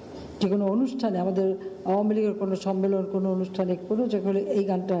গাও। যে কোনো অনুষ্ঠানে, আমাদের আওয়ামী লীগের কোনো সম্মেলন, কোনো অনুষ্ঠানে, কোনো জায়গায় এই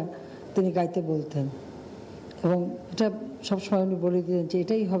গানটা তিনি গাইতে বলতেন। এবং এটা সবসময় উনি বলে দিতেন যে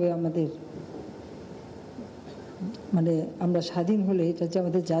এটাই হবে আমাদের, মানে আমরা স্বাধীন হলে এটা যে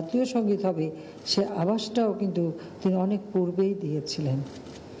আমাদের জাতীয় সঙ্গীত হবে, সে আভাসটাও কিন্তু তিনি অনেক পূর্বেই দিয়েছিলেন।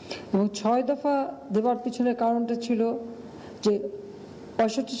 এবং 6 দফা দেওয়ার পিছনে কারণটা ছিল যে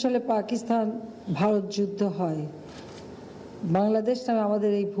 65 সালে পাকিস্তান ভারত যুদ্ধ হয়, বাংলাদেশ নামে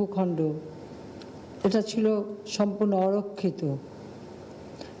আমাদের এই ভূখণ্ড, এটা ছিল সম্পূর্ণ অরক্ষিত।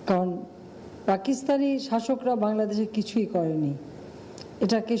 কারণ পাকিস্তানি শাসকরা বাংলাদেশে কিছুই করেনি,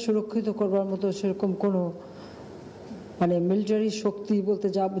 এটাকে সুরক্ষিত করবার মতো সেরকম কোনো মানে মিলিটারি শক্তি বলতে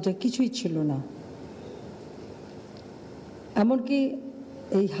যা বোঝা কিছুই ছিল না। এমনকি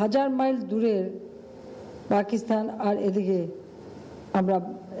এই 1000 মাইল দূরের পাকিস্তান আর এদিকে আমরা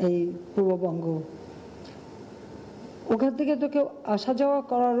এই পূর্ববঙ্গ, ওখান থেকে তো কেউ আসা যাওয়া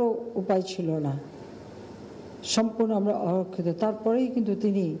করারও উপায় ছিল না, সম্পূর্ণ আমরা অরক্ষিত। তারপরেই কিন্তু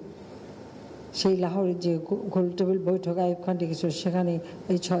তিনি সেই লাহোরের যে গোল টেবিল বৈঠক আইয়ুব খান ডেকেছিল সেখানে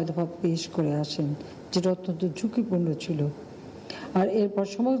এই 6 দফা পেশ করে আসেন, যেটা অত্যন্ত ঝুঁকিপূর্ণ ছিল। আর এরপর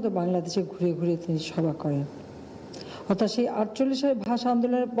সমস্ত বাংলাদেশে ঘুরে ঘুরে তিনি সভা করেন। অর্থাৎ সেই 48 সালের ভাষা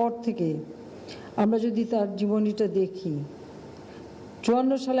আন্দোলনের পর থেকে আমরা যদি তার জীবনীটা দেখি,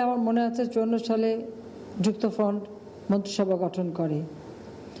 54 সালে আমার মনে আছে 54 সালে যুক্তফ্রন্ট মন্ত্রিসভা গঠন করে,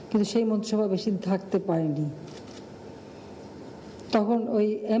 কিন্তু সেই মন্ত্রিসভা বেশি দিন থাকতে পারেনি। তখন ওই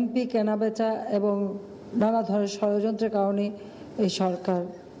এমপি কেনাবেচা এবং নানা ধরনের ষড়যন্ত্রের কারণে এই সরকার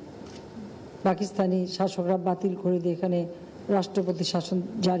পাকিস্তানি শাসকরা বাতিল করে দিয়ে এখানে রাষ্ট্রপতি শাসন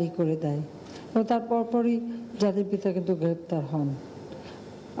জারি করে দেয় এবং তার পরপরই জাতির পিতা কিন্তু গ্রেপ্তার হন।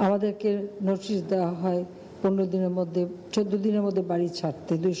 আমাদেরকে নোটিশ দেওয়া হয় 15 দিনের মধ্যে 14 দিনের মধ্যে বাড়ি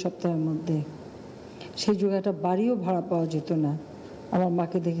ছাড়তে, 2 সপ্তাহের মধ্যে। সেই যুগে একটা বাড়িও ভাড়া পাওয়া যেত না। আমার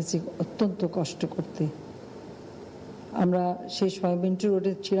মাকে দেখেছি অত্যন্ত কষ্ট করতে। আমরা সেই সময় মিন্টু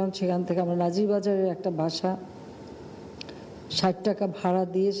রোডে ছিলাম, সেখান থেকে আমরা নাজিরবাজারের একটা বাসা 60 টাকা ভাড়া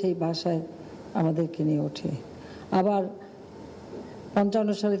দিয়ে সেই বাসায় আমাদেরকে নিয়ে ওঠে। আবার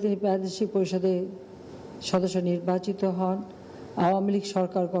 55 সালে তিনি প্রাদেশিক পরিষদে সদস্য নির্বাচিত হন, আওয়ামী লীগ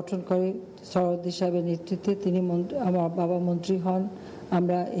সরকার গঠন করে সরোয়ার্দী সাহেবের নেতৃত্বে। তিনি আমার বাবা মন্ত্রী হন।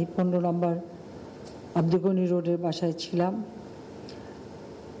 আমরা এই 15 নম্বর আব্দুল গনি রোডের বাসায় ছিলাম।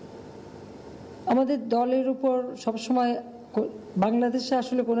 আমাদের দলের উপর সবসময় বাংলাদেশে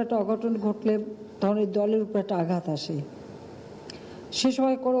আসলে কোনো একটা অঘটন ঘটলে তখন এই দলের উপর একটা আঘাত আসে। সে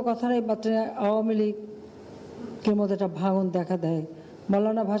সময় কোনো কথা নেই, বাচ্চা আওয়ামী লীগের মধ্যে একটা ভাঙন দেখা দেয়।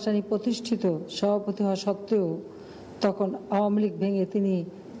 মৌলানা ভাসানী প্রতিষ্ঠিত সভাপতি হওয়া সত্ত্বেও তখন আওয়ামী লীগ ভেঙে তিনি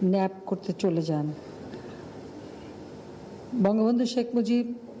ন্যাপ করতে চলে যান। বঙ্গবন্ধু শেখ মুজিব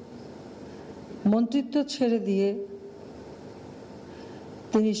মন্ত্রিত্ব ছেড়ে দিয়ে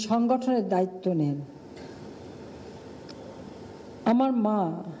তিনি সংগঠনের দায়িত্ব নেন। আমার মা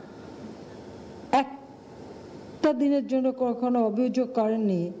একটা দিনের জন্য কখনো অভিযোগ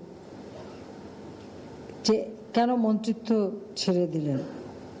করেননি যে কেন মন্ত্রিত্ব ছেড়ে দিলেন,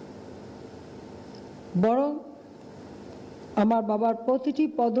 বরং আমার বাবার প্রতিটি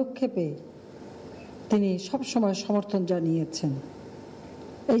পদক্ষেপে তিনি সবসময় সমর্থন জানিয়েছেন।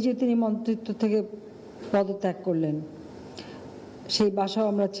 এই যে তিনি মন্ত্রিত্ব থেকে পদত্যাগ করলেন, সেই বাসাও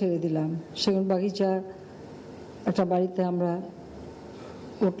আমরা ছেড়ে দিলাম, সেগুন বাগিচা একটা বাড়িতে আমরা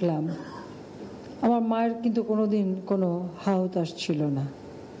উঠলাম। আমার মায়ের কিন্তু কোনোদিন কোনো হাহুতাশ ছিল না,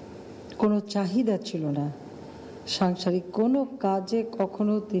 কোনো চাহিদা ছিল না, সাংসারিক কোনো কাজে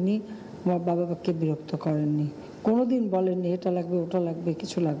কখনো তিনি আমার বাবাকে বিরক্ত করেননি, কোনোদিন বলেননি এটা লাগবে ওটা লাগবে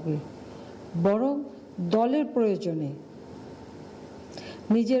কিছু লাগবে। বরং দলের প্রয়োজনে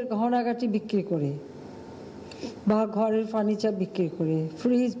নিজের গহনাগাটি বিক্রি করে বা ঘরের ফার্নিচার বিক্রি করে,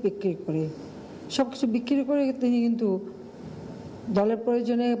 ফ্রিজ বিক্রি করে, সব কিছু বিক্রি করে তিনি কিন্তু দলের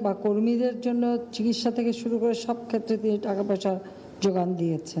প্রয়োজনে বা কর্মীদের জন্য চিকিৎসা থেকে শুরু করে সব ক্ষেত্রে তিনি টাকা পয়সা যোগান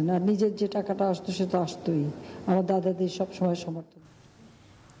দিয়েছেন। আর নিজের যে টাকাটা আসতো সে তো আসতোই। আমার দাদাদের সবসময় সমর্থন।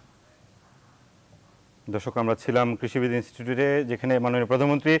 দর্শক, আমরা ছিলাম কৃষিবিদ ইনস্টিটিউটে, যেখানে মাননীয়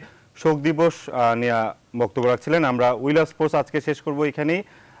প্রধানমন্ত্রী শোক দিবস নিয়ে বক্তব্য রাখছিলেন। আমরা উইলার স্পোর্টস আজকে শেষ করব এখানেই।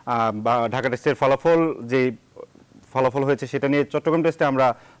 ঢাকা টেস্টের যে ফলাফল হয়েছে সেটা নিয়ে চট্টগ্রাম টেস্টে আমরা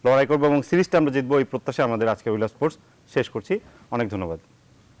লড়াই করবো এবং সিরিজটা আমরা জিতবো, এই প্রত্যাশা আমাদের আজকে উইলার স্পোর্টস শেষ করছি। অনেক ধন্যবাদ।